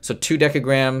right. So 2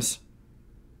 decagrams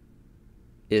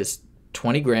is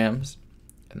 20 grams,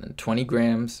 and then 20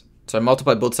 grams. So I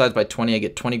multiply both sides by 20. I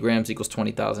get 20 grams equals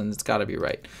 20,000. It's got to be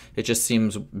right. It just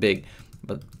seems big,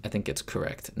 but I think it's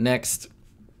correct. Next.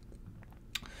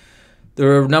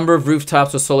 There are a number of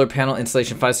rooftops with solar panel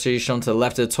installation 5 series shown to the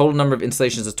left. The total number of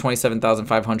installations is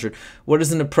 27,500. What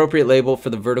is an appropriate label for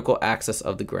the vertical axis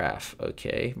of the graph?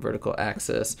 Okay, vertical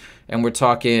axis. And we're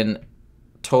talking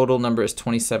total number is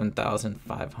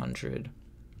 27,500.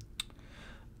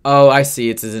 Oh, I see.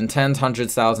 It's in tens,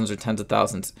 hundreds, thousands, or tens of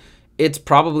thousands. It's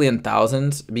probably in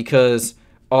thousands because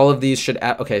all of these should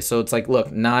add. Okay, so it's like,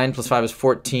 look, 9 plus 5 is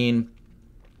 14,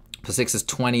 plus 6 is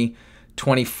 20,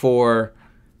 24,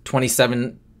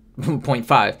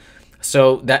 27.5.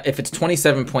 So that if it's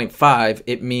 27.5,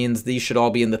 it means these should all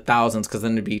be in the thousands because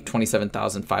then it'd be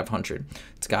 27,500.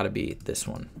 It's got to be this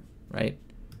one, right?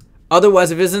 Otherwise,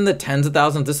 if it's in the tens of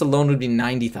thousands, this alone would be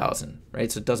 90,000,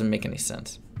 right? So it doesn't make any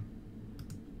sense.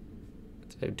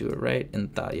 Did I do it right?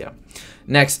 Yeah.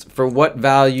 Next, for what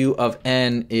value of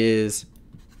n is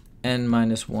n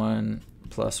minus 1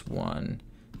 plus 1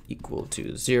 equal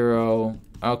to 0?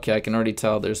 Okay, I can already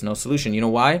tell there's no solution. You know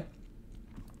why?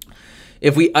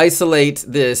 If we isolate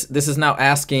this, this is now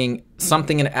asking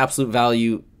something in absolute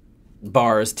value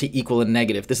bars to equal a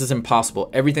negative. This is impossible.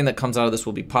 Everything that comes out of this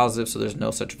will be positive, so there's no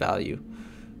such value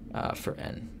for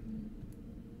n.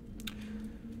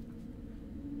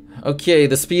 Okay,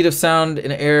 the speed of sound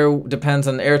in air depends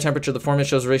on the air temperature. The formula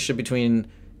shows a ratio between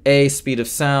a, speed of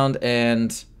sound,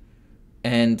 and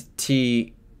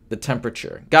t, the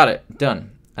temperature. Got it. Done.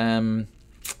 In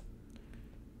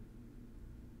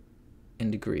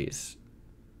degrees.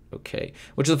 Okay.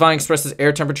 Which of the following expresses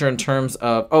air temperature in terms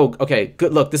of... Oh, okay.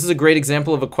 Good. Look, this is a great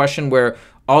example of a question where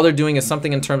all they're doing is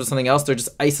something in terms of something else. They're just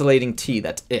isolating t.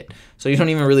 That's it. So you don't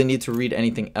even really need to read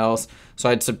anything else. So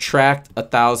I'd subtract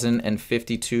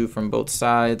 1,052 from both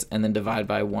sides and then divide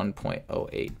by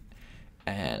 1.08.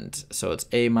 And so it's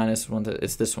a minus 1.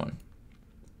 It's this one.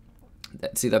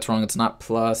 See, that's wrong. It's not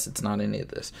plus. It's not any of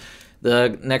this.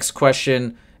 The next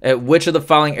question... At which of the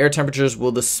following air temperatures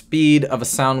will the speed of a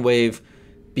sound wave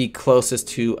be closest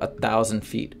to 1,000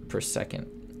 feet per second?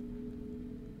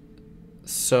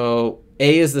 So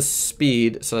A is the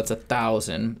speed, so that's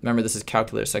 1,000. Remember, this is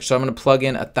calculator section. So I'm going to plug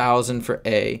in 1,000 for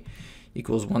A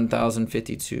equals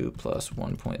 1,052 plus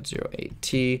 1.08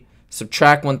 T.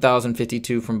 Subtract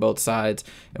 1,052 from both sides,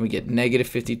 and we get negative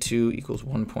 52 equals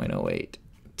 1.08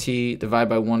 T. Divide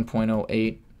by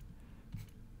 1.08.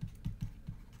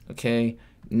 Okay.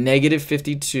 Negative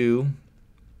 52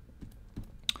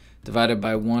 divided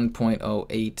by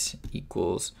 1.08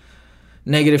 equals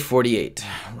negative 48,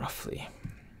 roughly.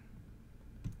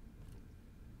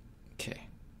 Okay.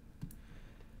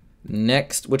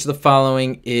 Next, which of the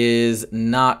following is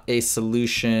not a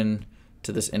solution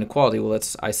to this inequality? Well,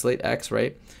 let's isolate x,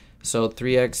 right? So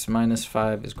 3x minus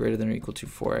 5 is greater than or equal to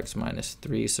 4x minus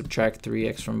 3. Subtract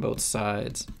 3x from both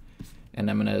sides. And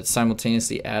I'm going to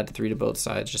simultaneously add 3 to both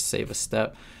sides, just save a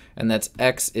step. And that's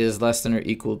x is less than or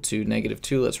equal to negative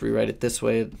 2. Let's rewrite it this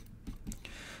way.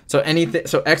 So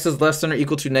x is less than or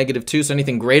equal to negative 2. So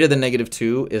anything greater than negative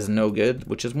 2 is no good,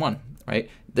 which is 1, right?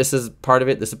 This is part of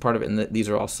it, this is part of it, and these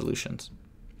are all solutions.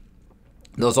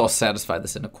 Those all satisfy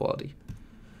this inequality.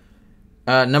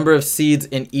 Number of seeds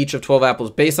in each of 12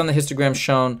 apples. Based on the histogram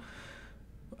shown,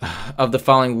 of the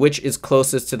following, which is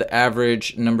closest to the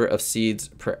average number of seeds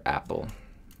per apple?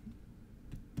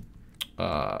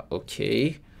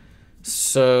 Okay.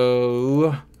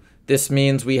 So this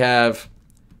means we have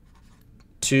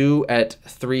 2 at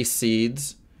 3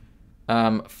 seeds,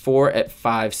 4 at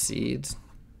 5 seeds,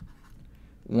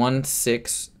 1,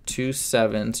 6, 2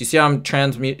 7s. You see how I'm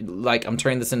I'm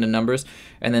turning this into numbers,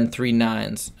 and then 3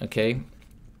 9s, okay?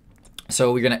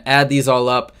 So we're going to add these all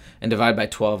up and divide by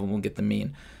 12, and we'll get the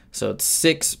mean. So it's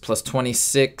 6 plus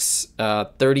 26,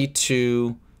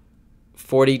 32,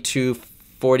 42,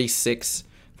 46,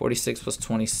 46 plus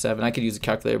 27. I could use a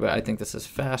calculator, but I think this is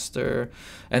faster.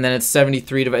 And then it's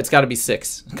 73. It's got to be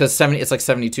 6 because it's like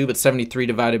 72, but 73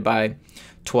 divided by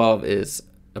 12 is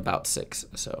about 6.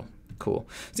 So cool.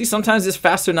 See, sometimes it's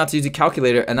faster not to use a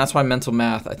calculator, and that's why mental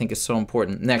math, I think, is so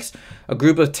important. Next, a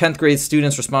group of 10th grade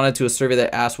students responded to a survey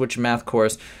that asked which math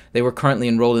course they were currently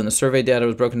enrolled in. The survey data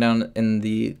was broken down in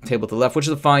the table to the left. Which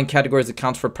of the following categories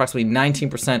accounts for approximately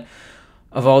 19%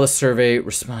 of all the survey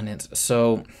respondents?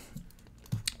 So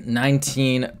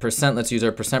 19%, let's use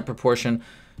our percent proportion.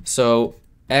 So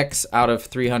x out of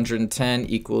 310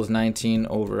 equals 19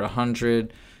 over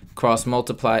 100. Cross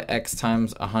multiply x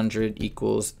times 100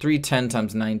 equals 310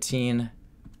 times 19.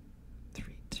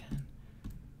 310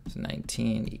 is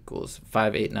 19 equals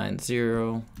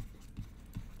 5890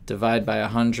 divide by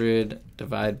 100,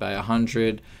 divide by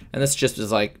 100, and this just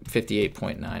is like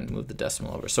 58.9. Move the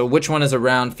decimal over. So which one is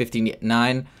around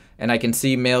 59? And I can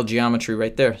see male geometry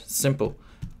right there. Simple.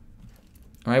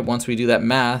 All right, once we do that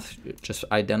math, just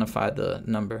identify the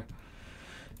number.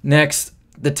 Next,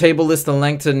 the table lists the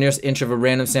length to the nearest inch of a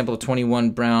random sample of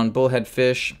 21 brown bullhead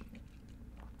fish.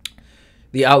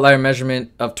 The outlier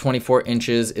measurement of 24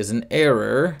 inches is an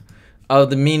error.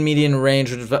 The mean median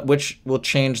range, which will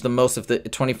change the most if the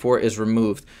 24 is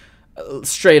removed.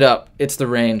 Straight up, it's the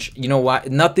range. You know why?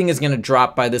 Nothing is going to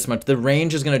drop by this much. The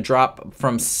range is going to drop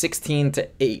from 16 to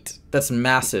 8. That's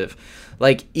massive.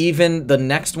 Like, even the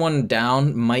next one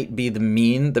down might be the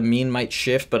mean. The mean might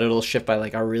shift, but it'll shift by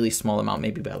like a really small amount,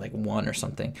 maybe by like 1 or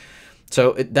something.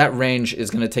 So that range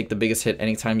is going to take the biggest hit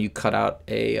anytime you cut out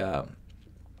an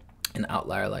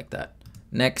outlier like that.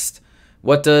 Next,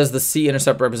 what does the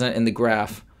C-intercept represent in the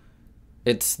graph?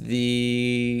 It's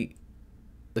the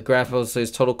graph also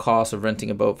says total cost of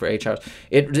renting a boat for 8 hours.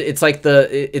 It's like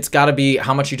it's got to be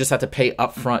how much you just have to pay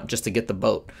up front just to get the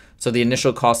boat. So the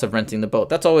initial cost of renting the boat.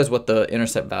 That's always what the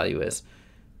intercept value is.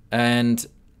 And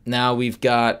now we've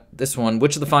got this one.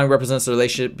 Which of the following represents the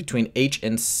relationship between H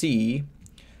and C?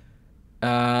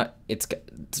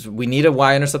 We need a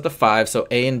y-intercept of 5, so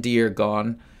A and D are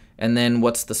gone. And then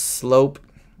what's the slope?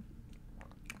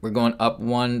 We're going up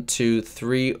 1, 2,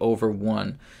 3 over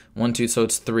 1. 1, 2, so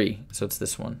it's 3. So it's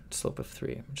this one, slope of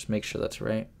 3. Just make sure that's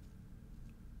right.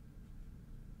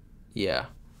 Yeah,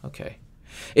 okay.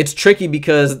 It's tricky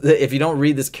because if you don't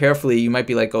read this carefully, you might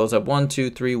be like, oh, it's up 1, 2,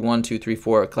 3, 1, 2, 3,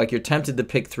 4. Like you're tempted to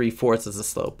pick 3/4 as the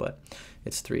slope, but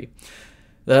it's 3.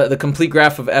 The complete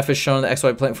graph of f is shown on the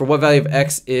xy plane. For what value of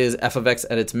x is f of x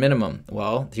at its minimum?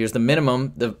 Well, here's the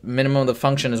minimum. The minimum of the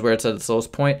function is where it's at its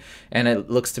lowest point, and it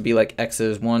looks to be like x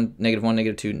is 1, -1,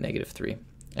 -2, -3.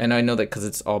 And I know that because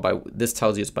it's all by, this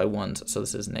tells you it's by ones, so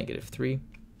this is -3.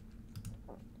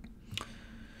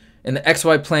 In the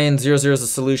xy plane, 0, 0 is a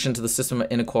solution to the system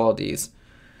of inequalities.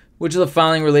 Which of the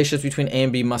following relationships between a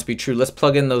and b must be true? Let's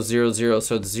plug in those 0, 0.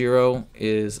 So it's 0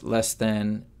 is less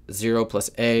than 0 plus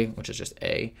a, which is just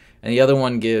a. And the other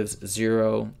one gives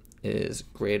 0 is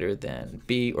greater than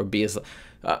b, or b is...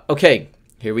 okay,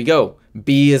 here we go.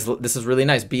 B is, this is really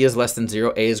nice. B is less than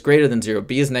 0, a is greater than 0.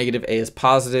 B is negative, a is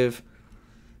positive.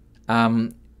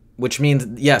 Which means,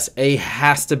 yes, a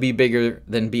has to be bigger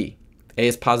than b. A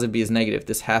is positive, B is negative.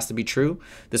 This has to be true.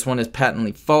 This one is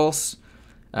patently false.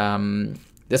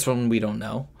 This one we don't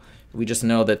know. We just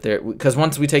know that there, because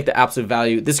once we take the absolute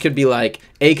value, this could be like,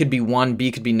 A could be 1,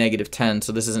 B could be -10,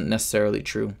 so this isn't necessarily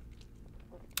true.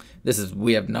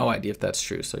 We have no idea if that's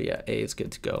true, so yeah, A is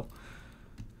good to go.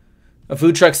 A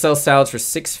food truck sells salads for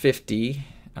 $6.50.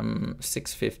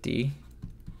 $6.50.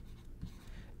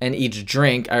 And each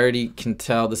drink, I already can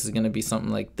tell this is going to be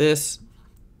something like this.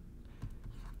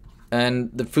 And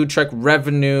the food truck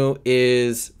revenue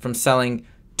is from selling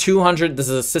 200, this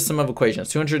is a system of equations,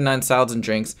 209 salads and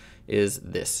drinks is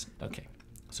this. Okay,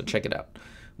 so check it out.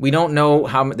 We don't know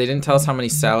how, they didn't tell us how many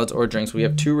salads or drinks. We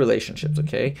have two relationships,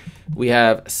 okay? We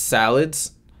have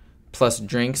salads plus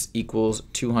drinks equals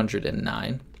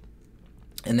 209.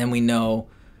 And then we know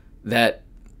that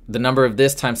the number of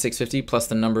this times $6.50 plus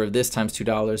the number of this times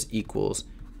 $2 equals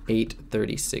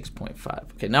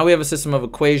 $836.5. Okay, now we have a system of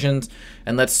equations,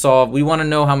 and let's solve. We want to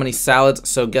know how many salads,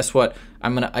 so guess what?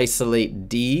 I'm going to isolate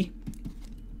D,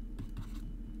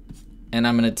 and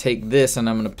I'm going to take this and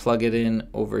I'm going to plug it in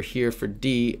over here for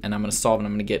D, and I'm going to solve, and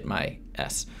I'm going to get my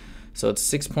S. So it's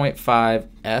 6.5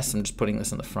 S, I'm just putting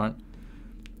this in the front,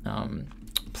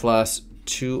 plus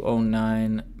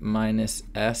 209 minus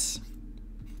S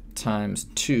times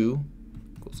 2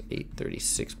 equals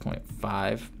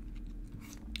 836.5.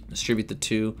 Distribute the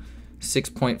 2,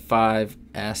 6.5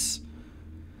 S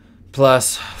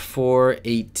plus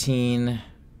 418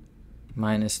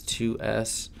 minus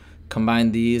 2S.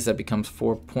 Combine these, that becomes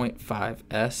 4.5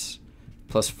 S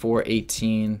plus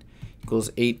 418 equals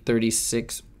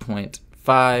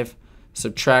 836.5.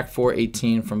 Subtract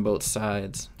 418 from both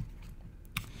sides,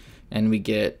 and we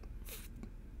get,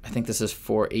 I think this is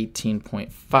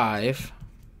 418.5.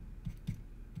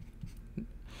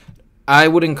 I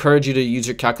would encourage you to use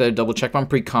your calculator, double check, but I'm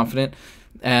pretty confident.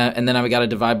 And then I got to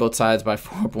divide both sides by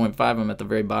 4.5. I'm at the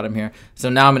very bottom here. So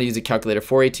now I'm going to use a calculator.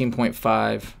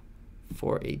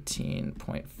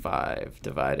 418.5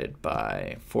 divided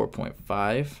by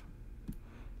 4.5.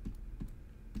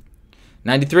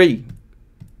 93.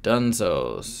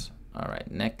 Dunzos. All right,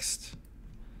 next.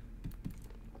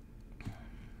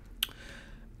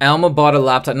 Alma bought a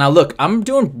laptop. Now look, I'm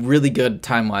doing really good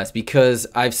time-wise because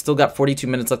I've still got 42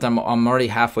 minutes left. I'm already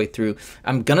halfway through.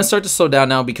 I'm going to start to slow down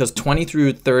now because 20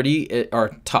 through 30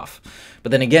 are tough.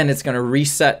 But then again, it's going to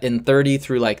reset in 30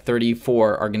 through like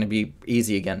 34 are going to be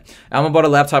easy again. Alma bought a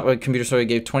laptop at a computer store.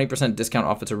 Gave 20% discount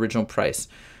off its original price,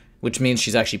 which means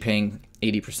she's actually paying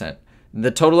 80%.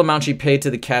 The total amount she paid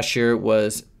to the cashier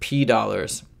was P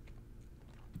dollars.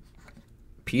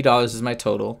 P dollars is my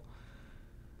total,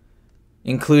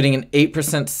 including an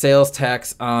 8% sales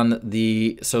tax on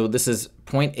the, so this is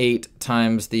 0.8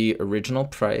 times the original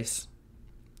price.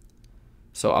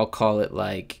 So I'll call it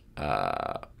like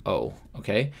O,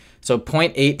 okay? So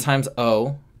 0.8 times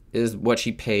O is what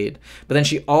she paid. But then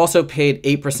she also paid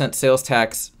 8% sales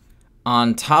tax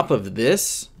on top of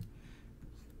this,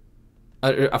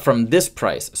 from this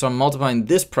price. So I'm multiplying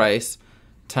this price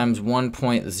times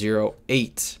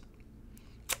 1.08.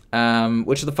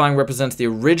 Which of the following represents the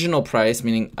original price,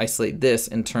 meaning isolate this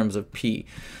in terms of P.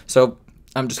 So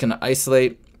I'm just going to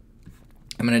isolate.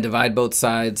 I'm going to divide both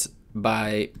sides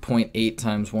by 0.8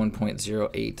 times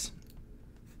 1.08.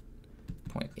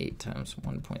 0.8 times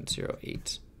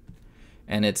 1.08.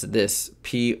 And it's this,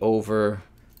 P over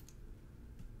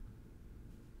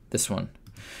this one.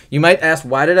 You might ask,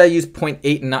 why did I use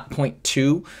 0.8 and not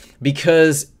 0.2?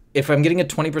 Because if I'm getting a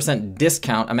 20%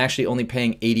 discount, I'm actually only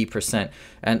paying 80%.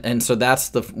 And so that's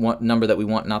the number that we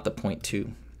want, not the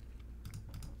 0.2.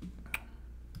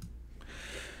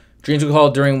 Dreams recall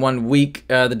during 1 week.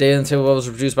 The data in the table was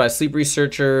produced by a sleep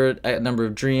researcher. A number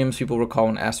of dreams. People recall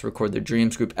when asked to record their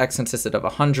dreams. Group X consisted of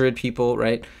 100 people,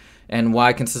 right? And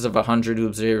Y consists of 100 who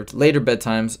observed later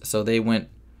bedtimes. So they went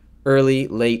early,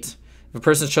 late. If a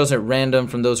person is chosen at random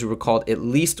from those who recalled at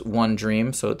least one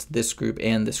dream, so it's this group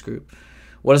and this group,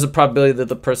 what is the probability that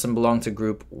the person belonged to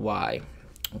group Y?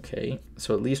 Okay,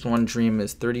 so at least one dream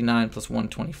is 39 plus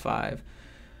 125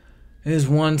 is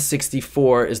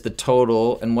 164 is the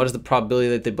total. And what is the probability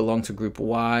that they belong to group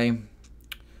Y?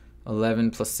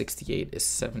 11 plus 68 is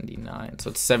 79. So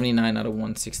it's 79 out of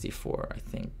 164, I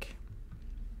think.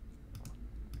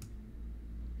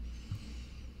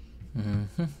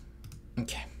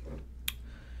 Okay.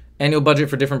 Annual budget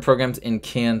for different programs in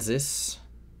Kansas.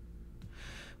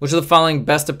 Which of the following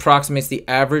best approximates the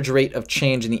average rate of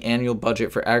change in the annual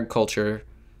budget for agriculture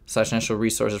 / natural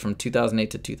resources from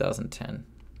 2008 to 2010?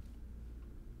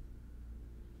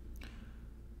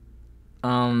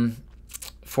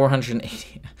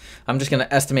 480. I'm just going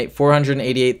to estimate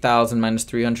 488,000 minus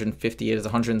 358 is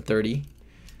 130.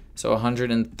 So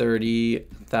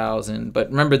 130,000. But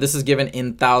remember, this is given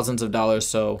in thousands of dollars,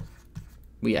 so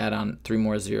we add on 3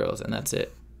 more zeros, and that's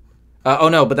it. Oh,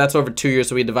 no, but that's over 2 years,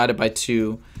 so we divide it by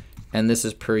 2, and this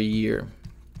is per year,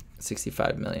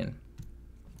 65 million.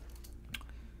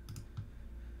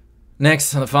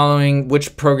 Next, on the following,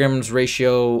 which program's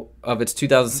ratio of its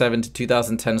 2007 to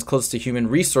 2010 is close to human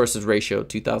resources ratio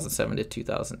 2007 to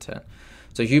 2010?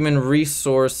 So human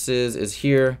resources is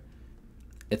here.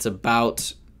 It's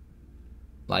about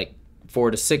like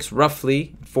 4 to 6,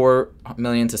 roughly 4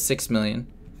 million to 6 million,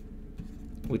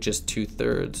 which is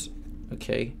 2/3.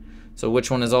 Okay, so which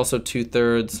one is also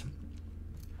 2/3?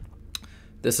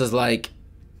 This is like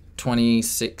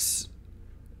 26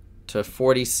 to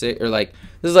 46, or like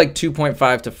this is like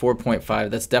 2.5 to 4.5.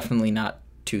 That's definitely not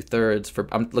 2/3. For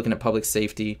I'm looking at public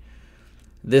safety.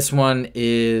 This one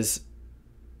is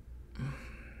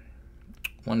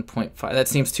 1.5. That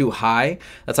seems too high.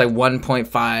 That's like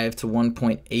 1.5 to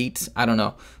 1.8. I don't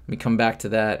know. Let me come back to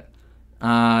that.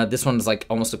 This one's like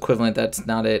almost equivalent. That's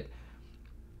not it.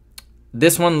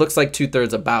 This one looks like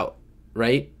 2/3 about,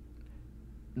 right?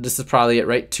 This is probably it,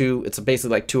 right? It's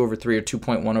basically like 2 over 3 or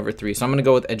 2.1 over 3. So I'm gonna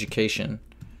go with education.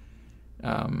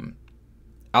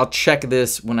 I'll check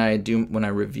this when I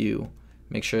review.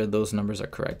 Make sure those numbers are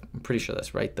correct. I'm pretty sure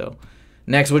that's right though.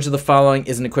 Next, which of the following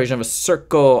is an equation of a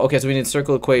circle? Okay, so we need a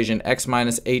circle equation. X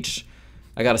minus h.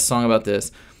 I got a song about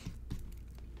this.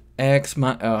 I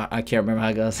can't remember how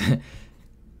it goes.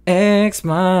 X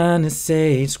minus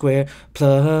h squared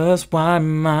plus y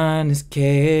minus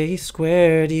k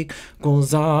squared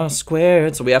equals r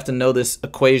squared. So we have to know this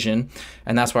equation,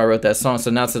 and that's why I wrote that song.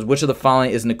 So now it says, which of the following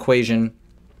is an equation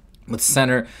with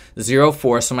center 0,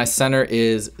 4? So my center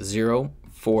is 0,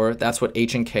 4. That's what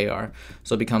h and k are.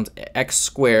 So it becomes x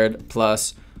squared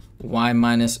plus y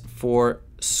minus 4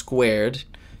 squared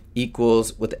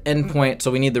equals, with the endpoint. So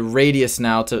we need the radius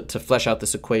now to flesh out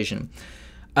this equation.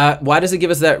 Why does it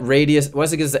give us that radius? Why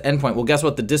does it give us the endpoint? Well, guess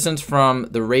what? The distance from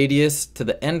the radius to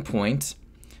the endpoint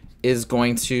is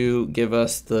going to give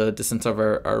us the distance of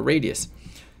our radius.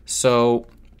 So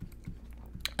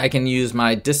I can use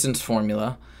my distance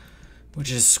formula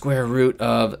which is square root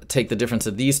of, take the difference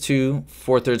of these two,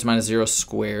 4/3 minus 0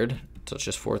 squared, so it's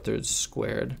just 4/3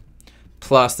 squared,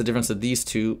 plus the difference of these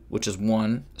two, which is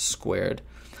 1 squared.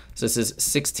 So this is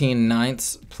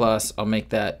 16/9 plus, I'll make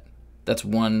that, that's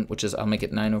 1, which is, I'll make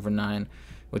it 9/9,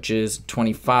 which is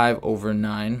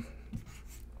 25/9.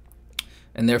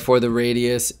 And therefore the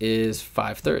radius is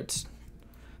 5/3.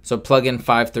 So plug in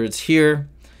 5/3 here,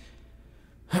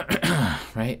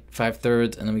 right?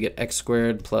 5/3, and then we get x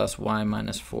squared plus y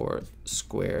minus 4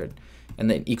 squared. And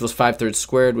then equals 5/3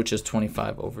 squared, which is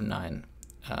 25/9.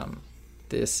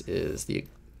 This is the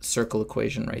circle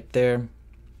equation right there.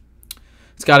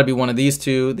 It's got to be one of these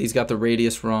two. These got the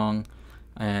radius wrong,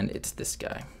 and it's this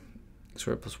guy. X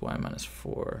squared plus y minus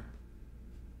 4.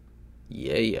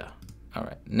 Yeah. All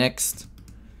right, next.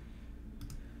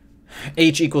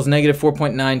 H equals negative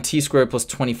 4.9 t squared plus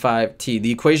 25t. The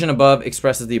equation above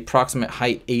expresses the approximate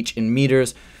height h in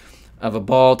meters of a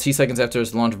ball t seconds after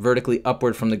it's launched vertically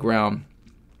upward from the ground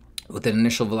with an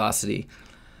initial velocity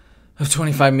of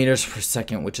 25 meters per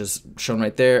second, which is shown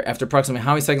right there. After approximately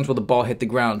how many seconds will the ball hit the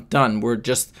ground? Done. We're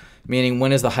just meaning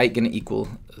when is the height going to equal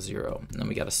 0? And then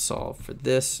we got to solve for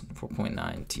this.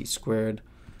 4.9 t squared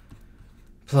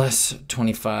plus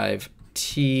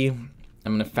 25t.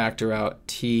 I'm going to factor out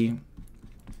t,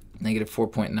 negative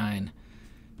 4.9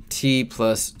 t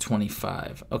plus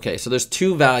 25. Okay, so there's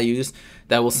two values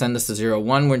that will send us to 0.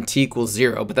 One when t equals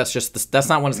 0, but that's just that's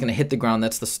not when it's going to hit the ground.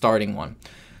 That's the starting one.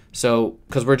 So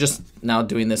because we're just now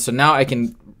doing this, so now I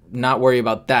can not worry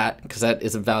about that because that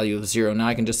is a value of 0. Now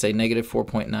I can just say negative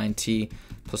 4.9 t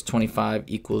plus 25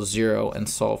 equals 0 and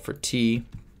solve for t.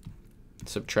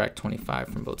 Subtract 25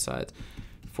 from both sides.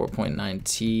 4.9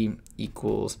 t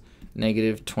equals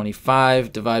negative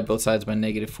 25. Divide both sides by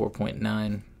negative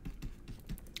 4.9.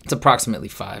 It's approximately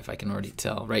 5. I can already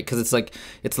tell, right? Because it's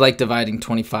like dividing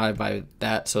 25 by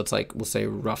that, so it's like we'll say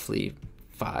roughly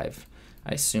 5.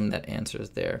 I assume that answer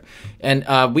is there, and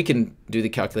we can do the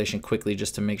calculation quickly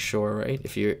just to make sure, right?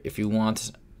 If you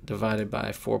want divided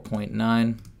by 4.9,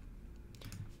 it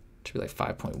should be like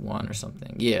 5.1 or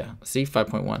something. Yeah, see,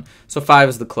 5.1. So 5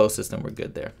 is the closest, and we're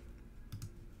good there.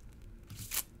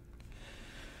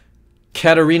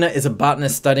 Katerina is a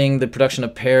botanist studying the production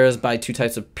of pears by two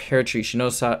types of pear trees. She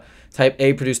knows how type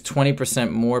A produced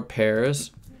 20% more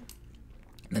pears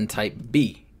than type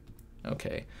B.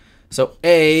 Okay, so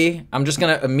A, I'm just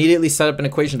going to immediately set up an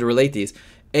equation to relate these.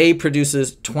 A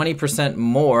produces 20%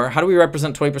 more. How do we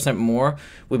represent 20% more?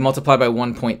 We multiply by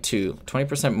 1.2.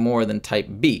 20% more than type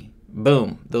B.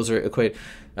 Boom. Those are equated.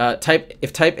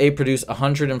 If type A produced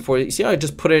 140, you see how I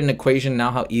just put it in an equation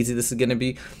now how easy this is going to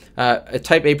be? If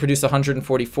type A produced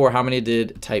 144, how many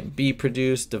did type B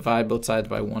produce? Divide both sides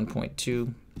by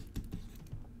 1.2.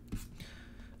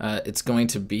 It's going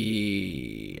to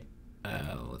be,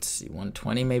 let's see,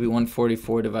 120, maybe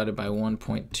 144 divided by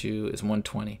 1.2 is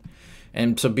 120.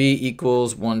 And so B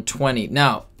equals 120.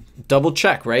 Now, double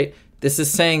check, right? This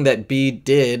is saying that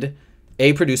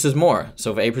A produces more.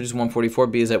 So if A produces 144,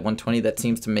 B is at 120. That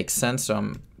seems to make sense, so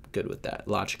I'm good with that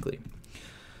logically.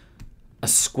 A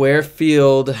square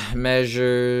field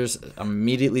measures, I'm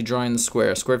immediately drawing the square.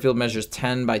 A square field measures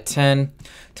 10 by 10.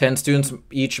 10 students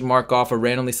each mark off a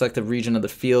randomly selected region of the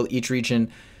field. Each region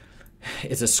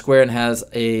is a square and has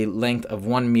a length of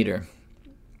 1 meter.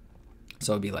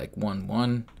 So it'd be like 1,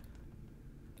 1,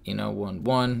 1,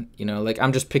 1, like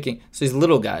I'm just picking. So these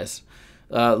little guys,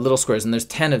 little squares, and there's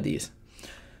 10 of these.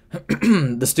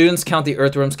 The students count the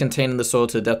earthworms contained in the soil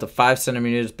to a depth of 5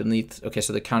 centimeters beneath. Okay,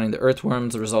 so they're counting the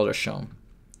earthworms. The results are shown.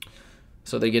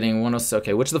 So they're getting 106.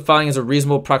 Okay, which of the following is a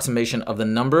reasonable approximation of the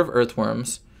number of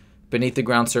earthworms beneath the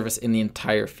ground surface in the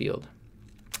entire field?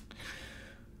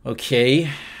 Okay,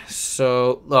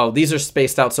 so these are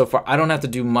spaced out so far. I don't have to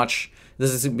do much.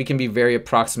 We can be very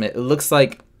approximate. It looks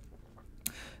like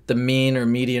the mean or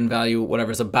median value,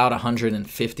 whatever, is about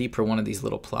 150 per one of these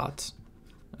little plots.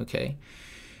 Okay.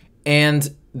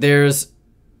 And there's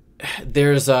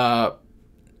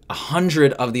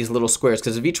 100 of these little squares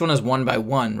because if each one is 1 by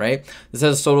 1, right? This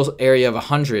has a total area of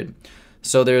 100.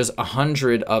 So there's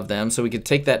 100 of them. So we could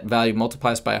take that value,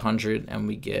 multiply it by 100, and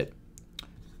we get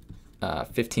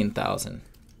 15,000.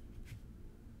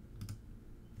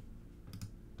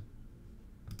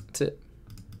 That's it.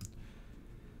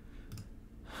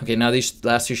 Okay, now these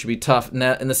last two should be tough.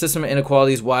 Now, in the system of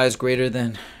inequalities, y is greater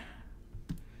than...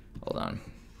 Hold on.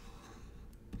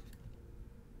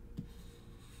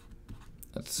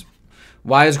 That's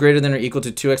y is greater than or equal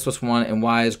to 2x plus 1, and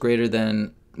y is greater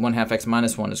than 1/2 x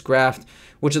minus 1 is graphed.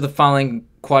 Which of the following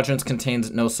quadrants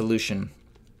contains no solution?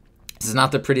 This is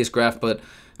not the prettiest graph, but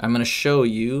I'm going to show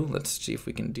you. Let's see if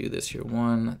we can do this here.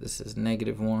 1, this is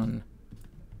 -1,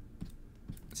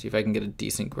 See if I can get a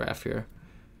decent graph here.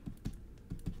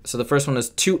 So the first one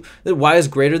is y is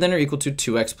greater than or equal to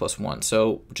 2x plus 1.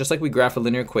 So just like we graph a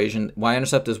linear equation,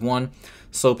 y-intercept is 1,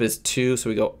 slope is 2, so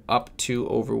we go up 2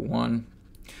 over 1.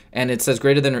 And it says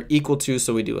greater than or equal to,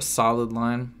 so we do a solid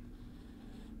line.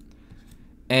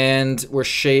 And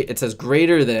it says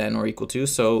greater than or equal to,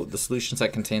 so the solution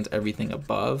set contains everything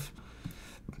above.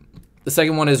 The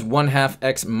second one is 1/2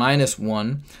 x minus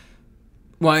 1.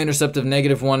 Y-intercept of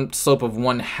 -1, slope of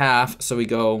 1/2, so we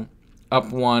go up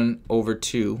 1 over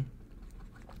 2.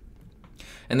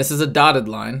 And this is a dotted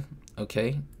line,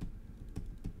 okay?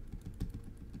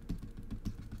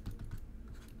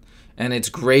 And it's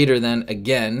greater than,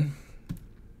 again.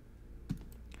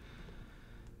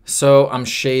 So I'm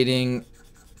shading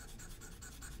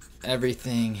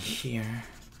everything here.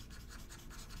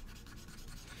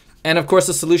 And of course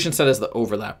the solution set is the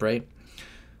overlap, right?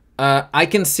 I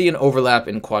can see an overlap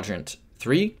in quadrant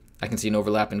 3. I can see an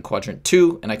overlap in quadrant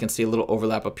 2, and I can see a little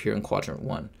overlap up here in quadrant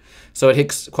 1. So it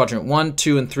hits quadrant 1,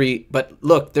 2, and 3. But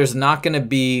look, there's not going to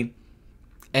be,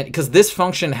 and because this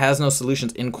function has no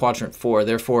solutions in quadrant 4,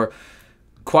 therefore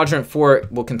quadrant 4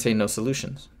 will contain no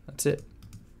solutions. That's it.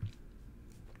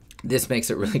 This makes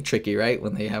it really tricky, right?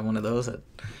 When they have one of those that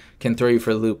can throw you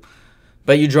for a loop.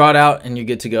 But you draw it out and you're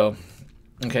good to go.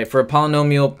 Okay, for a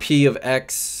polynomial p of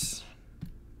x,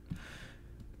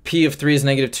 p of 3 is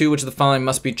 -2, which of the following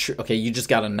must be true? Okay, you just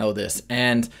got to know this.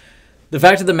 And the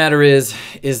fact of the matter is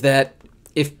that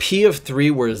if p of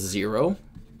 3 were 0,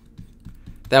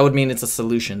 that would mean it's a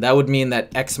solution. That would mean that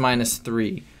x minus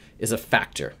 3 is a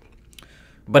factor.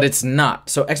 But it's not.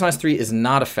 So x minus 3 is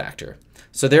not a factor.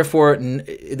 So therefore,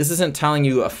 this isn't telling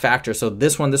you a factor. So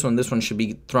this one should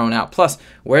be thrown out. Plus,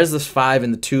 where's this 5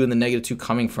 and the 2 and the -2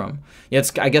 coming from? Yeah,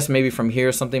 it's, I guess maybe from here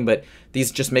or something, but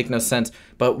these just make no sense.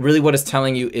 But really what it's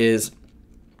telling you is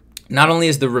not only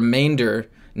is the remainder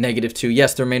 -2,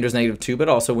 yes, the remainder is -2, but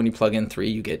also when you plug in 3,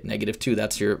 you get -2.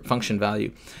 That's your function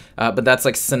value. But that's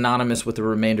like synonymous with the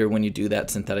remainder when you do that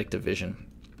synthetic division.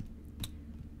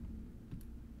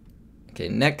 Okay,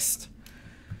 next.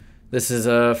 This is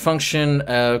a function,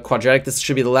 quadratic. This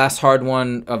should be the last hard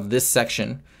one of this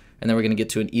section, and then we're going to get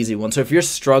to an easy one. So if you're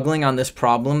struggling on this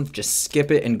problem, just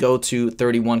skip it and go to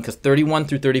 31, because 31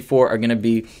 through 34 are going to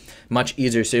be much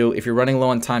easier. So if you're running low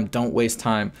on time, don't waste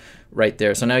time right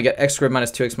there. So now you got x squared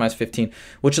minus 2x minus 15.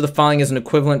 Which of the following is an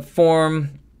equivalent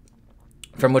form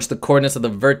from which the coordinates of the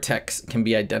vertex can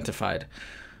be identified?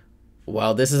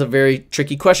 Well, this is a very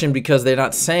tricky question because they're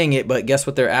not saying it, but guess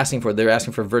what they're asking for? They're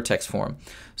asking for vertex form.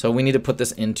 So we need to put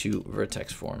this into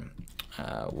vertex form.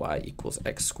 Y equals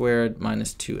x squared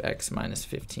minus 2x minus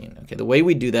 15. Okay, the way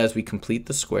we do that is we complete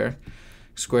the square.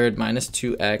 Squared minus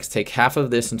 2x, take half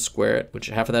of this and square it, which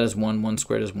half of that is 1. 1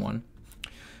 squared is 1.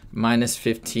 Minus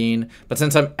 15. But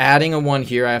since I'm adding a 1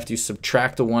 here, I have to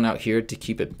subtract a 1 out here to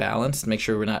keep it balanced, make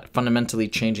sure we're not fundamentally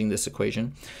changing this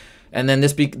equation. And then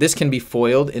this can be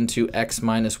FOILed into x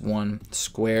minus 1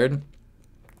 squared.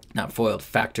 Not FOILed,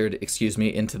 factored, excuse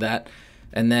me, into that.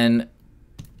 And then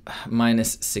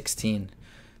minus 16.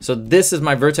 So this is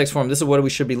my vertex form. This is what we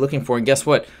should be looking for. And guess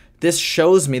what? This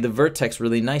shows me the vertex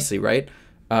really nicely, right?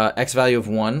 X value of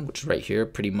 1, which is right here,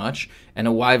 pretty much. And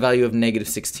a y value of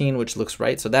 -16, which looks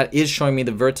right. So that is showing me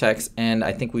the vertex, and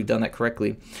I think we've done that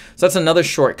correctly. So that's another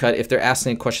shortcut if they're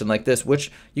asking a question like this, which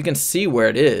you can see where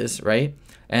it is, right?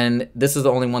 And this is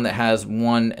the only one that has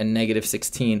 1 and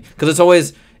 -16, because it's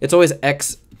always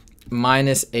x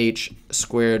minus h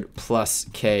squared plus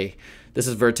k. This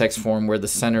is vertex form where the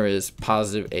center is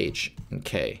positive h and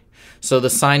k. So the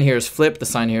sign here is flipped. The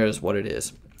sign here is what it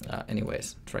is.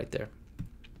 Anyways, it's right there.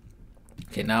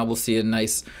 Okay, now we'll see a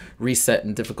nice reset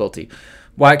in difficulty.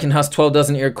 Y can husk 12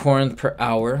 dozen ear corn per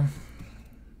hour.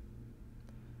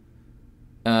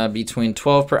 Between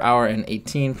 12 per hour and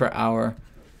 18 per hour.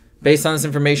 Based on this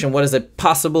information, what is a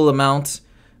possible amount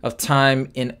of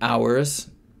time in hours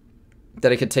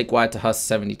that it could take Y to husk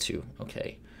 72?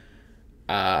 Okay.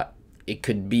 It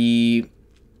could be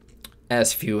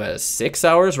as few as 6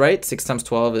 hours, right? 6 times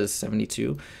 12 is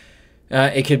 72.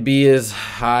 It could be as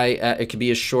high, it could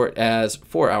be as short as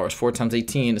 4 hours. 4 times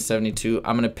 18 is 72.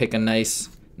 I'm going to pick a nice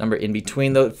number in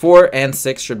between. 4 and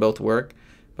 6 should both work,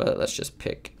 but let's just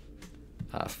pick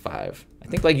 5. I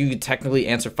think like you could technically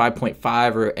answer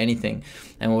 5.5 or anything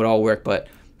and it would all work, but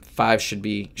 5 should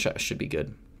be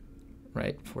good,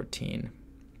 right? 14.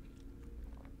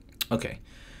 Okay.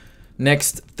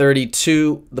 Next,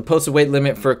 32. The posted weight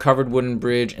limit for a covered wooden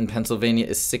bridge in Pennsylvania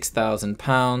is 6,000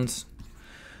 pounds.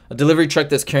 A delivery truck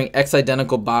that's carrying X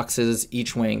identical boxes,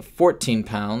 each weighing 14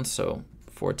 pounds, so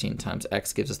 14 times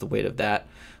X gives us the weight of that,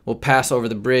 will pass over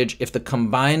the bridge if the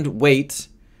combined weight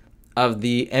of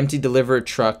the empty delivery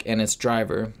truck and its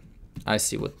driver, I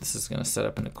see what this is going to set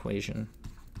up an equation,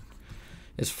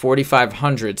 is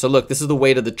 4,500. So look, this is the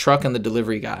weight of the truck and the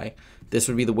delivery guy. This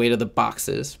would be the weight of the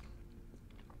boxes.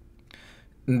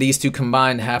 And these two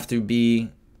combined have to be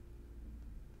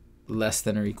less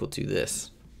than or equal to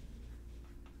this.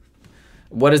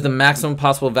 What is the maximum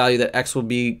possible value that X will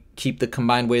be? Keep the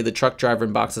combined weight of the truck driver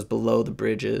and boxes below the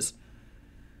bridges.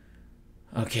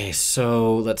 Okay,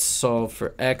 so let's solve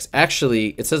for X.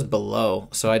 Actually, it says below,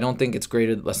 so I don't think it's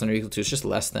greater, less than or equal to. It's just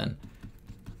less than.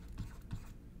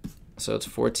 So it's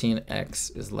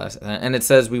 14X is less than. And it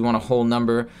says we want a whole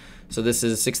number. So this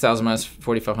is 6,000 minus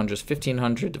 4,500 is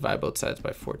 1,500. Divide both sides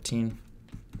by 14.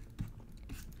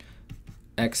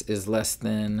 X is less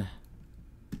than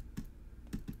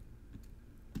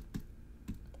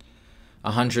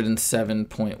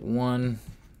 107.1.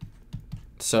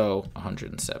 So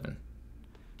 107.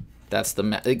 That's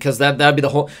the because that'd be the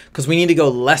whole, because we need to go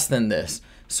less than this.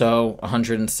 So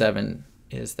 107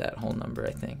 is that whole number,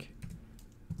 I think.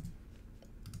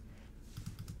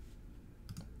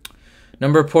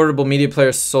 Number of portable media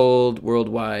players sold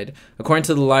worldwide. According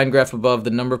to the line graph above, the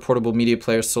number of portable media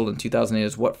players sold in 2008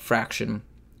 is what fraction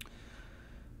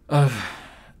of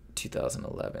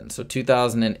 2011? So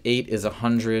 2008 is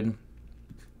 100.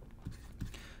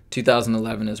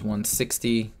 2011 is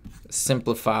 160.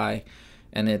 Simplify,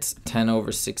 and it's 10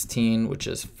 over 16, which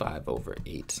is 5 over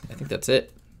 8. I think that's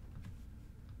it.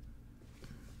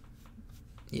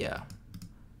 Yeah.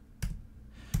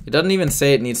 It doesn't even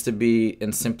say it needs to be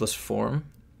in simplest form.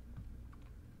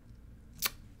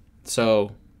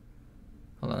 So,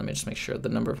 hold on, let me just make sure the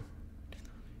number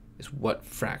is what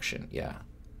fraction. Yeah.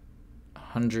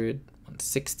 100,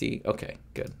 160. Okay,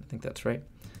 good. I think that's right.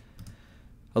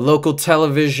 A local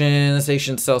television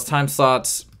station sells time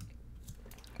slots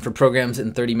for programs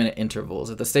in 30-minute intervals.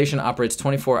 If the station operates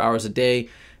 24 hours a day,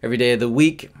 every day of the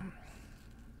week,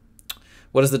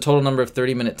 what is the total number of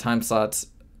 30-minute time slots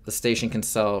the station can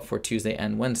sell for Tuesday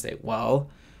and Wednesday?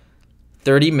 Well,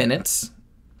 30 minutes,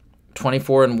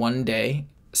 24 in one day.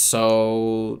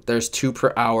 So there's 2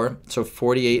 per hour. So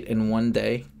 48 in one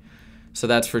day. So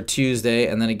that's for Tuesday.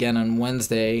 And then again on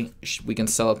Wednesday, we can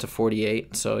sell up to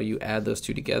 48. So you add those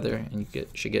two together and you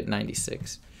should get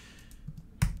 96.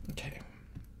 Okay.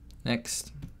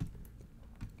 Next.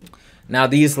 Now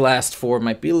these last 4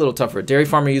 might be a little tougher. Dairy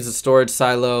farmer uses storage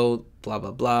silo, blah,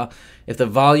 blah, blah. If the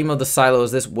volume of the silo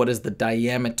is this, what is the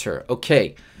diameter?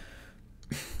 Okay.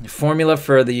 The formula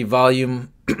for the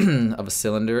volume of a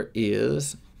cylinder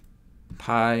is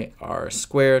pi r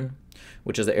squared,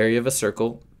 which is the area of a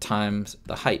circle, times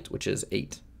the height, which is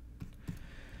 8.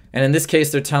 And in this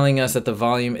case, they're telling us that the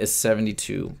volume is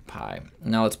 72 pi.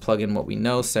 Now let's plug in what we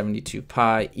know. 72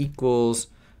 pi equals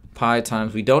pi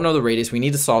times, we don't know the radius. We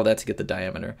need to solve that to get the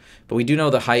diameter. But we do know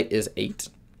the height is 8.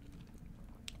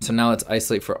 So now let's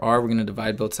isolate for r. We're going to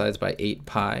divide both sides by 8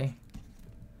 pi.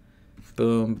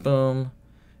 Boom, boom.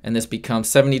 And this becomes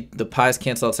 70. The pi's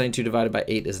cancel out. 72 divided by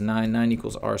 8 is 9. 9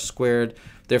 equals r squared.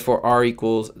 Therefore, r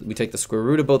equals, we take the square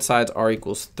root of both sides. R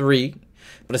equals 3.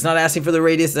 But it's not asking for the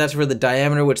radius. It's asking for the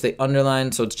diameter, which they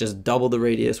underline. So it's just double the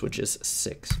radius, which is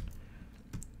 6.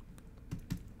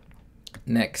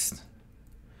 Next.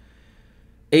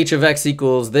 H of x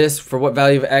equals this. For what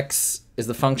value of x is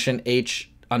the function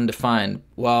h undefined?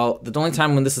 Well, the only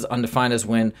time when this is undefined is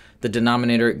when the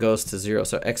denominator goes to 0.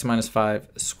 So x minus 5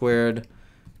 squared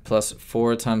plus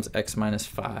 4 times x minus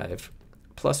 5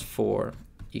 plus 4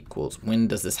 equals, when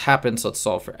does this happen? So let's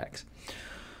solve for x.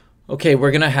 Okay,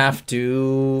 we're going to have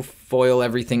to FOIL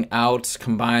everything out,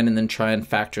 combine, and then try and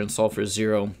factor and solve for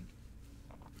 0.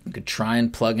 You could try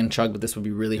and plug and chug, but this would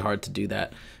be really hard to do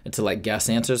that and to like guess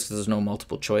answers because there's no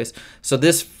multiple choice. So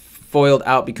this FOILed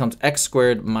out becomes x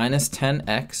squared minus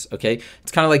 10x, okay?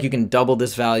 It's kind of like you can double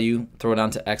this value, throw it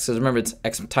onto x. Because remember, it's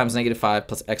x times negative 5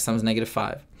 plus x times negative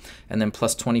 5, and then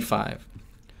plus 25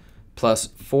 plus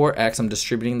 4x. I'm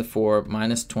distributing the 4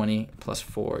 minus 20 plus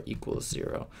 4 equals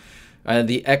 0.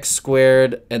 The x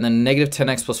squared, and then negative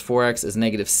 10x plus 4x is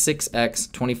negative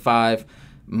 6x. 25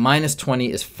 minus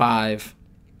 20 is 5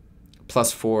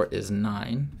 plus 4 is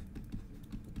 9.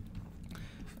 I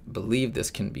believe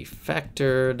this can be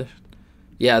factored.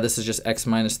 Yeah, this is just x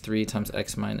minus 3 times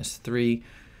x minus 3,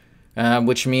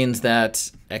 which means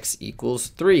that x equals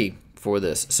 3 for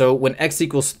this. So when x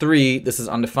equals 3, this is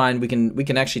undefined. We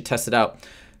can actually test it out.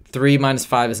 3 minus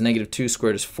 5 is negative 2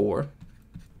 squared is 4.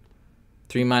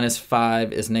 3 minus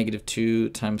 5 is negative 2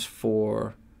 times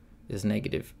 4 is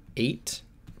negative 8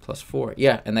 plus 4.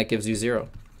 Yeah, and that gives you 0.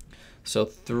 So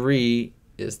 3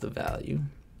 is the value.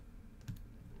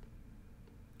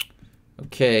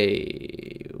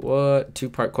 Okay, what?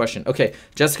 Two-part question. Okay,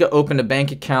 Jessica opened a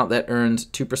bank account that earns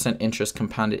 2% interest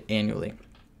compounded annually.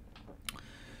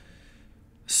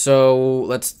 So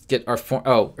let's get our form.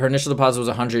 Oh, her initial deposit was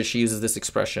 100. She uses this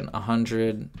expression,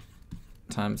 100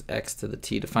 times x to the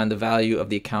t, to find the value of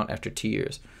the account after 2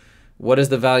 years. What is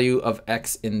the value of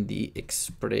x in the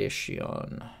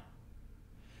expression?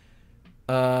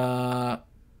 Oh.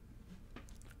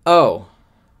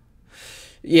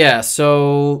 Yeah,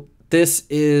 so this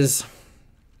is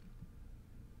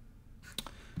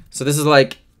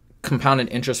like compounded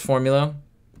interest formula.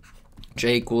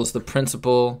 J equals the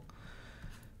principal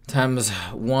times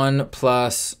 1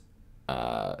 plus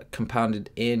compounded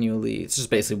annually. It's just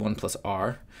basically 1 plus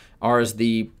R. R is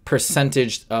the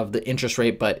percentage of the interest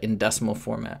rate, but in decimal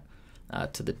format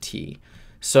to the T.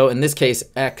 So in this case,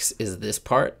 X is this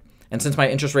part. And since my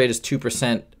interest rate is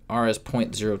 2%, R is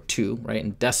 0.02, right,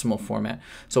 in decimal format.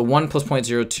 So 1 plus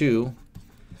 0.02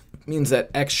 means that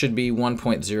X should be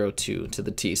 1.02 to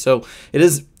the T. So it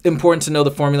is important to know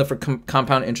the formula for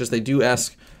compound interest. They do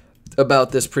ask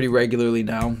about this pretty regularly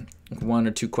now, 1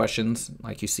 or 2 questions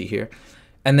like you see here.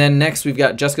 And then next we've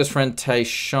got Jessica's friend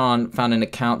Tyshawn found an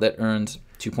account that earns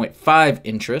 2.5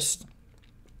 interest.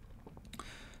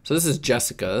 So this is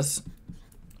Jessica's.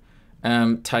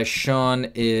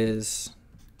 Tyshawn is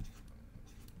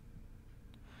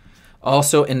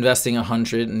also investing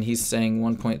 100, and he's saying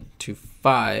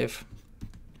 1.25.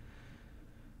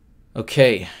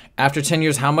 Okay, after 10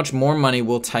 years, how much more money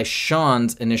will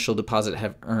Tyshawn's initial deposit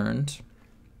have earned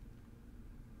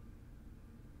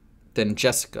than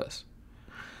Jessica's?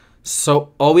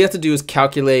 So all we have to do is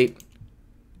calculate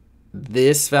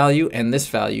this value and this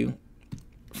value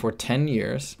for 10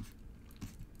 years.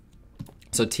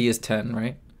 So T is 10,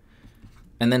 right?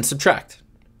 And then subtract.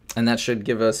 And that should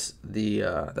give us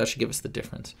the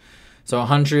difference. So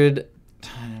 100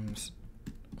 times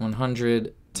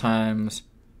 100 times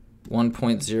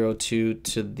 1.02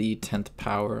 to the 10th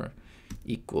power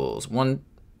equals 1.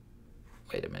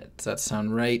 Wait a minute. Does that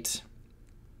sound right?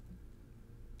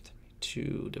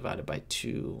 2 divided by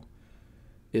 2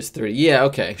 is 30. Yeah,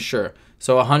 okay, sure.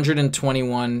 So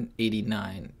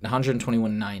 121.89,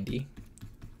 121.90.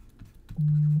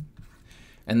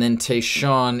 And then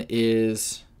Tayshawn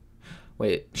is,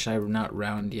 wait, should I not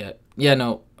round yet? Yeah,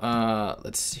 no,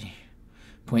 let's see,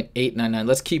 0.899.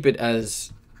 Let's keep it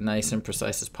as nice and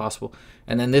precise as possible.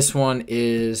 And then this one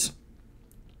is,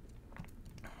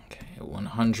 okay,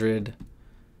 100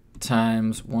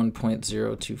 times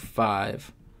 1.025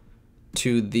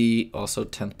 to the also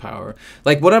 10th power.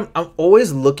 Like what I'm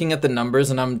always looking at the numbers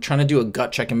and I'm trying to do a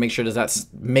gut check and make sure, does that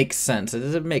make sense?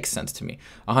 Does it make sense to me?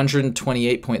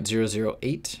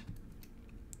 128.008.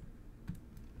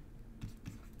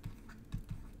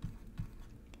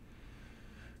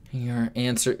 Your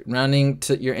answer, rounding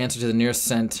to your answer to the nearest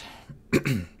cent.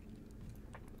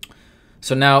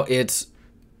 So now it's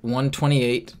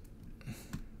 128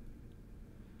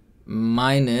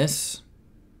 minus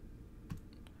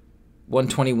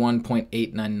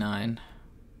 121.899.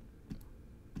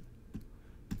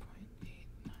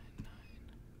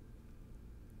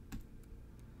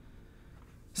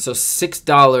 So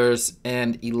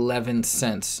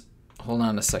 $6.11. Hold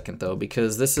on a second though,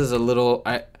 because this is a little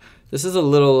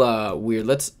weird.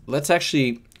 Let's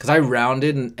actually, because I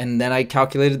rounded and then I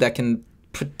calculated, that can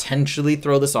potentially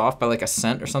throw this off by like a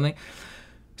cent or something.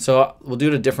 So we'll do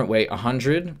it a different way.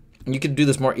 100. You could do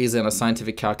this more easily on a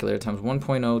scientific calculator, times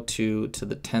 1.02 to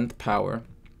the 10th power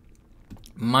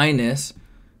minus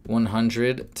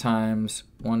 100 times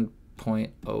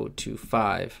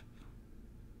 1.025.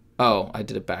 Oh, I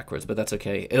did it backwards, but that's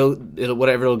okay. It'll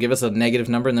give us a negative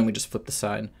number, and then we just flip the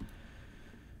sign.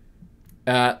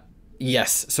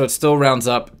 Yes, so it still rounds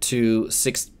up to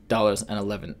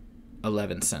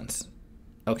 $6.11.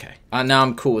 Okay, now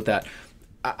I'm cool with that.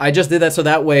 I just did that so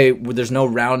that way there's no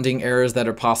rounding errors that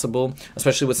are possible,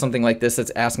 especially with something like this that's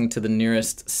asking to the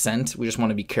nearest cent. We just want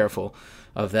to be careful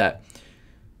of that.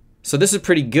 So this is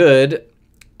pretty good.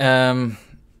 Let's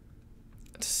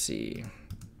see.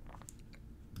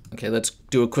 Okay, let's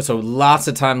do a quick. So lots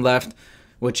of time left,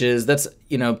 that's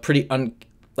pretty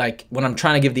like when I'm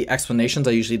trying to give the explanations,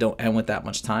 I usually don't end with that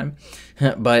much time,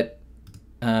 but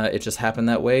it just happened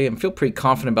that way. I feel pretty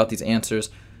confident about these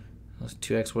answers.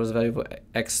 2x, what is the value of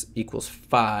x equals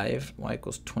 5, y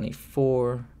equals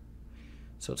 24.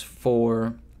 So it's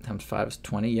 4 times 5 is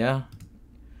 20, yeah.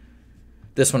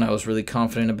 This one I was really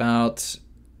confident about.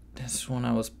 This one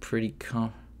I was pretty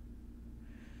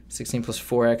 16 plus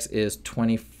 4x is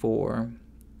 24.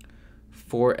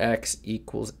 4x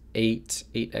equals 8.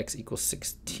 8x equals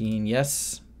 16,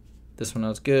 yes. This one I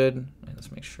was good.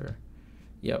 Let's make sure.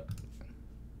 Yep.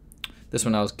 This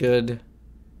one I was good.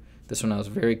 This one I was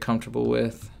very comfortable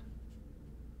with.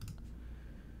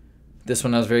 This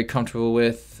one I was very comfortable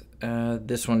with.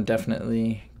 This one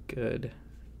definitely good.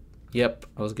 Yep,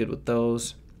 I was good with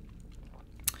those.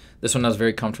 This one I was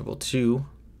very comfortable too.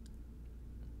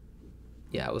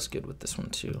 Yeah, I was good with this one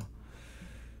too.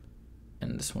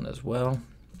 And this one as well.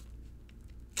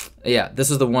 Yeah,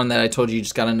 this is the one that I told you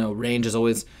just got to know. Range is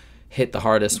always hit the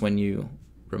hardest when you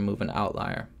remove an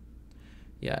outlier.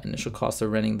 Yeah, initial cost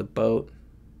of renting the boat.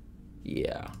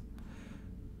 Yeah.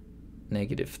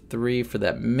 -3 for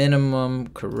that minimum,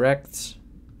 correct.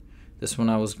 This one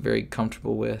I was very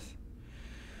comfortable with.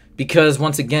 Because,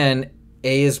 once again,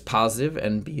 A is positive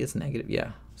and B is negative.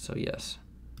 Yeah, so yes.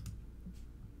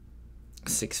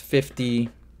 650.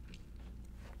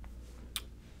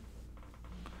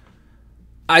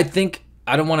 I think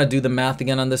I don't want to do the math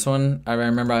again on this one. I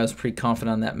remember I was pretty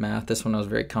confident on that math. This one I was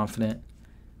very confident.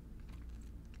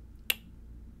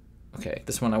 Okay,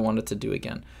 this one I wanted to do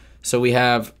again. So we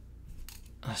have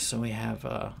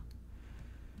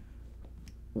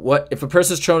what if a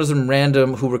person is chosen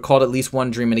random who recalled at least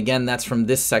one dream? And again, that's from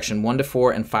this section, 1 to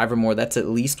 4 and 5 or more. That's at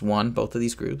least one, both of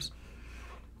these groups.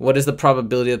 What is the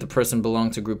probability that the person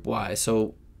belonged to group Y?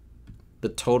 So the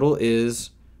total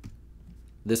is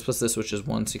this plus this, which is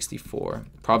 164.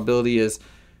 Probability is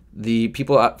the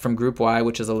people from group Y,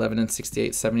 which is 11 and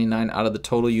 68, 79 out of the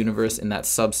total universe in that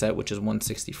subset, which is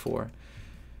 164.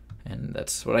 And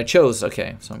that's what I chose.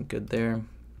 Okay, so I'm good there.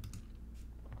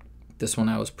 This one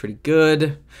I was pretty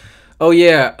good. Oh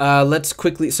yeah, let's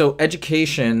quickly, so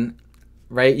education,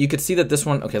 right? You could see that this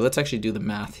one, okay, let's actually do the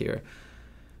math here.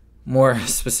 More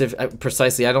specific,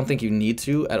 precisely, I don't think you need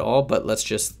to at all, but let's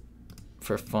just,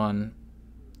 for fun,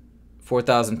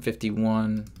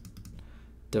 4,051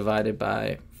 divided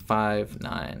by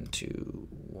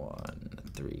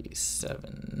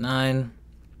 5,921,379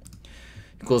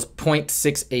 equals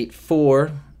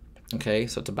 0.684. Okay,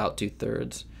 so it's about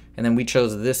 2/3. And then we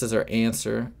chose this as our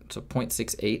answer, so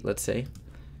 0.68, let's say.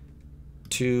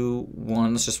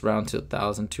 let's just round to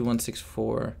 1,000.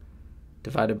 2164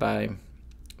 divided by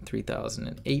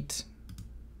 3,008.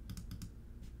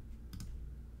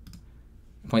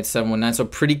 0.719, so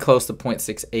pretty close to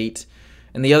 0.68.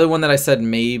 And the other one that I said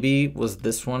maybe was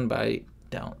this one, but I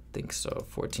don't think so.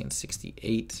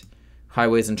 1468.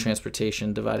 Highways and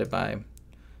transportation divided by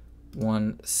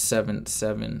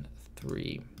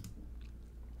 1773.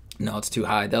 No, it's too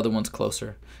high. The other one's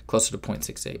closer to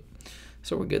 0.68.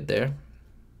 So we're good there.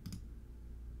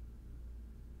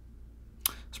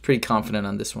 I was pretty confident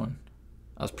on this one.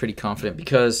 I was pretty confident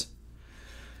because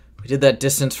we did that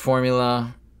distance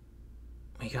formula.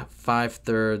 We got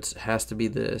 5/3. It has to be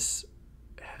this.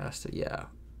 It has to, yeah.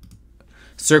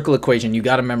 Circle equation. You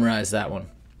got to memorize that one.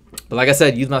 But like I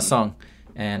said, use my song,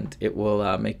 and it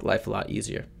will make life a lot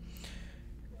easier.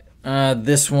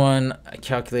 This one, I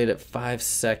calculated 5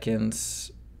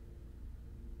 seconds.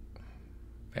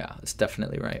 Yeah, it's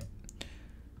definitely right.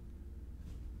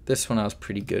 This one I was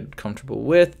pretty good, comfortable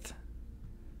with.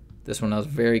 This one I was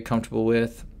very comfortable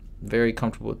with. Very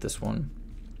comfortable with this one.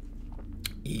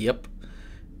 Yep.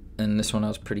 And this one I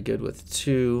was pretty good with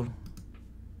too.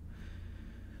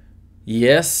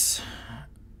 Yes.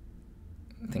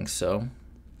 I think so.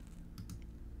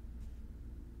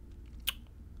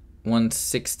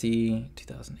 160,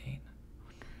 2008.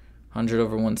 100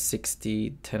 over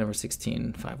 160, 10 over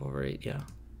 16, 5 over 8, yeah.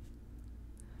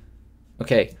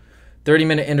 Okay,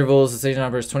 30-minute intervals. The stage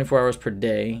number is 24 hours per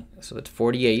day, so that's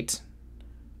 48.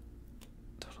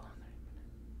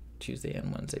 Tuesday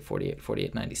and Wednesday, 48,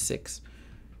 48, 96.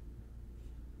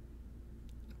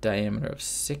 Diameter of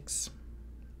 6.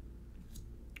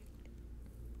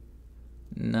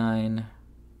 9,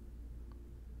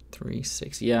 3,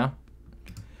 6, yeah.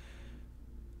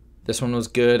 This one was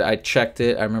good. I checked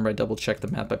it. I remember I double-checked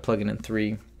the math by plugging in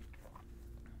 3.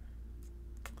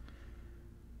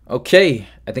 Okay,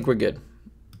 I think we're good.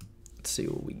 Let's see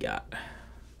what we got.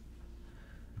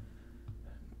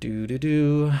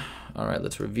 All right,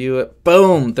 let's review it.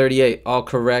 Boom, 38, all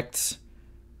correct.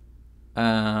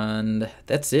 And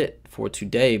that's it for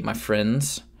today, my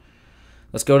friends.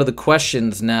 Let's go to the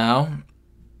questions now.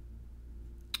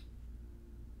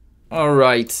 All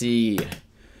righty.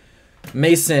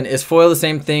 Mason, is FOIL the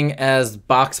same thing as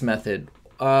box method?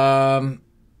 The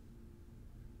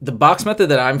box method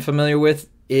that I'm familiar with,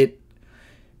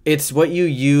 it's what you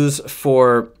use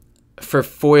for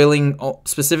foiling,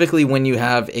 specifically when you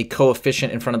have a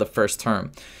coefficient in front of the first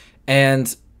term.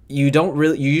 And you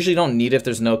usually don't need it if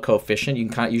there's no coefficient. You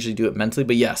can kind of usually do it mentally,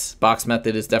 but yes, box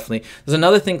method is definitely. There's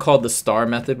another thing called the star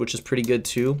method, which is pretty good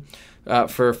too,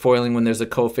 for foiling when there's a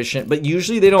coefficient. But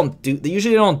usually they don't do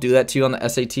that to you on the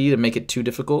SAT to make it too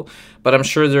difficult. But I'm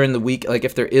sure during the week, like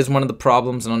if there is one of the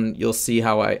problems, and you'll see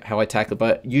how I tackle it.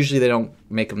 But usually they don't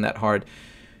make them that hard.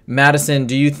 Madison,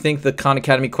 do you think the Khan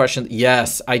Academy questions?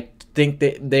 Yes, I think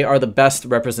they are the best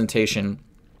representation.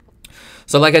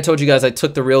 So like I told you guys, I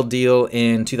took the real deal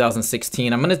in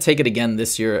 2016. I'm going to take it again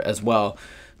this year as well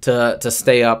to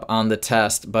stay up on the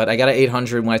test. But I got an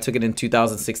 800 when I took it in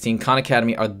 2016. Khan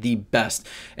Academy are the best.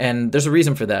 And there's a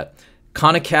reason for that.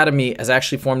 Khan Academy has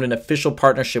actually formed an official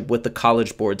partnership with the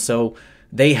College Board. So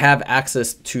they have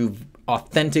access to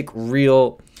authentic,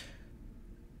 real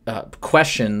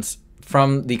questions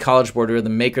from the College Board, or the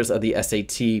makers of the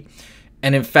SAT.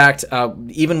 And in fact,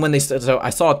 even when so I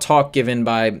saw a talk given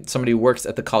by somebody who works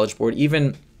at the College Board.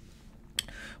 Even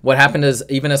what happened is,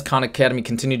 even as Khan Academy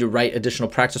continued to write additional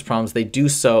practice problems, they do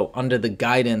so under the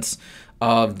guidance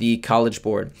of the College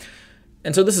Board.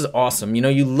 And so this is awesome. You know,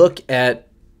 you look at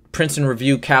Princeton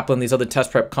Review, Kaplan, these other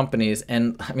test prep companies,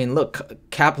 and I mean, look,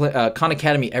 Khan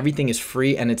Academy, everything is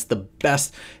free, and it's the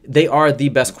best. They are the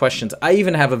best questions. I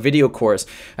even have a video course.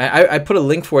 I put a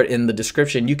link for it in the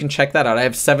description. You can check that out. I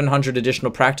have 700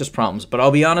 additional practice problems, but I'll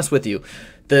be honest with you,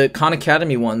 the Khan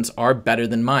Academy ones are better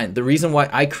than mine. The reason why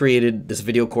I created this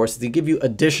video course is to give you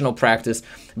additional practice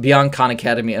beyond Khan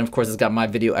Academy, and of course, it's got my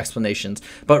video explanations.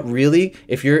 But really,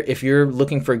 if you're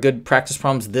looking for good practice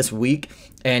problems this week,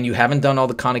 and you haven't done all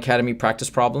the Khan Academy practice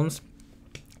problems,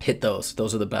 hit those.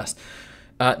 Those are the best.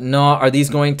 No, are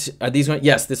these going?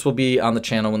 Yes, this will be on the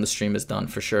channel when the stream is done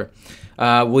for sure.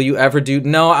 Will you ever do?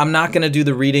 No, I'm not going to do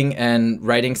the reading and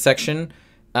writing section.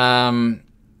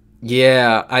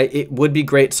 Yeah, it would be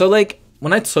great. So like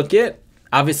when I took it,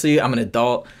 obviously I'm an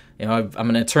adult. You know, I'm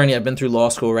an attorney. I've been through law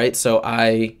school, right? So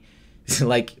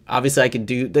like obviously I could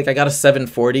do, like I got a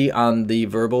 740 on the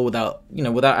verbal without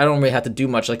I don't really have to do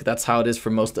much. Like that's how it is for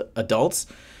most adults.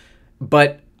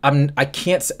 But I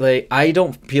can't, like, I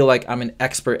don't feel like I'm an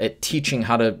expert at teaching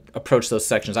how to approach those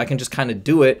sections. I can just kind of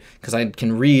do it because I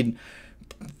can read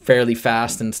fairly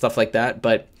fast and stuff like that,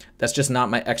 but that's just not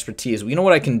my expertise. You know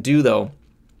what I can do though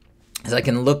is I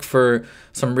can look for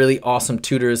some really awesome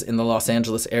tutors in the Los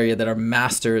Angeles area that are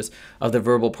masters of the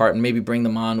verbal part, and maybe bring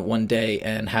them on one day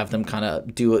and have them kind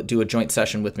of do a joint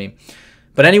session with me.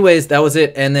 But anyways, that was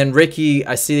it. And then Ricky,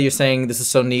 I see that you're saying this is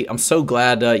so neat. I'm so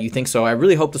glad you think so. I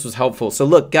really hope this was helpful. So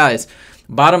look, guys,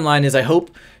 bottom line is I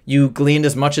hope you gleaned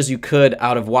as much as you could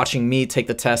out of watching me take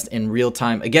the test in real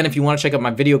time. Again, if you want to check out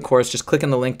my video course, just click on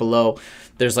the link below.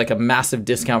 There's like a massive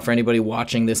discount for anybody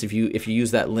watching this if you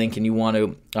use that link and you want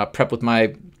to prep with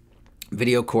my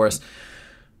video course.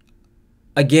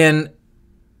 Again,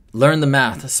 learn the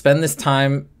math. Spend this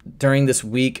time during this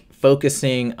week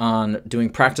focusing on doing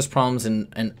practice problems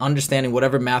and understanding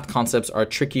whatever math concepts are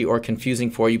tricky or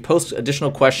confusing for you. Post additional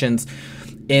questions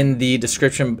in the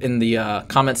description, in the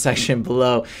comment section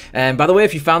below. And by the way,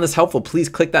 if you found this helpful, please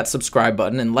click that subscribe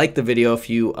button and like the video if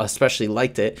you especially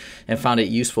liked it and found it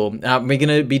useful. We're going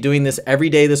to be doing this every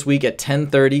day this week at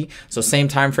 10:30, so same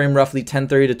time frame, roughly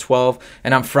 10:30 to 12.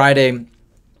 And on Friday, I'm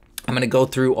going to go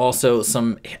through also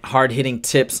some hard-hitting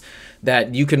tips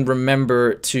that you can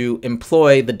remember to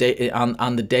employ the day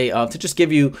on the day of, to just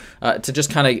give you to just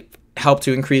kind of help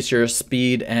to increase your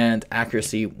speed and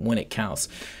accuracy when it counts.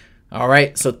 All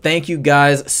right, so thank you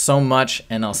guys so much,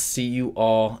 and I'll see you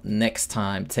all next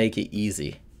time. Take it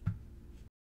easy.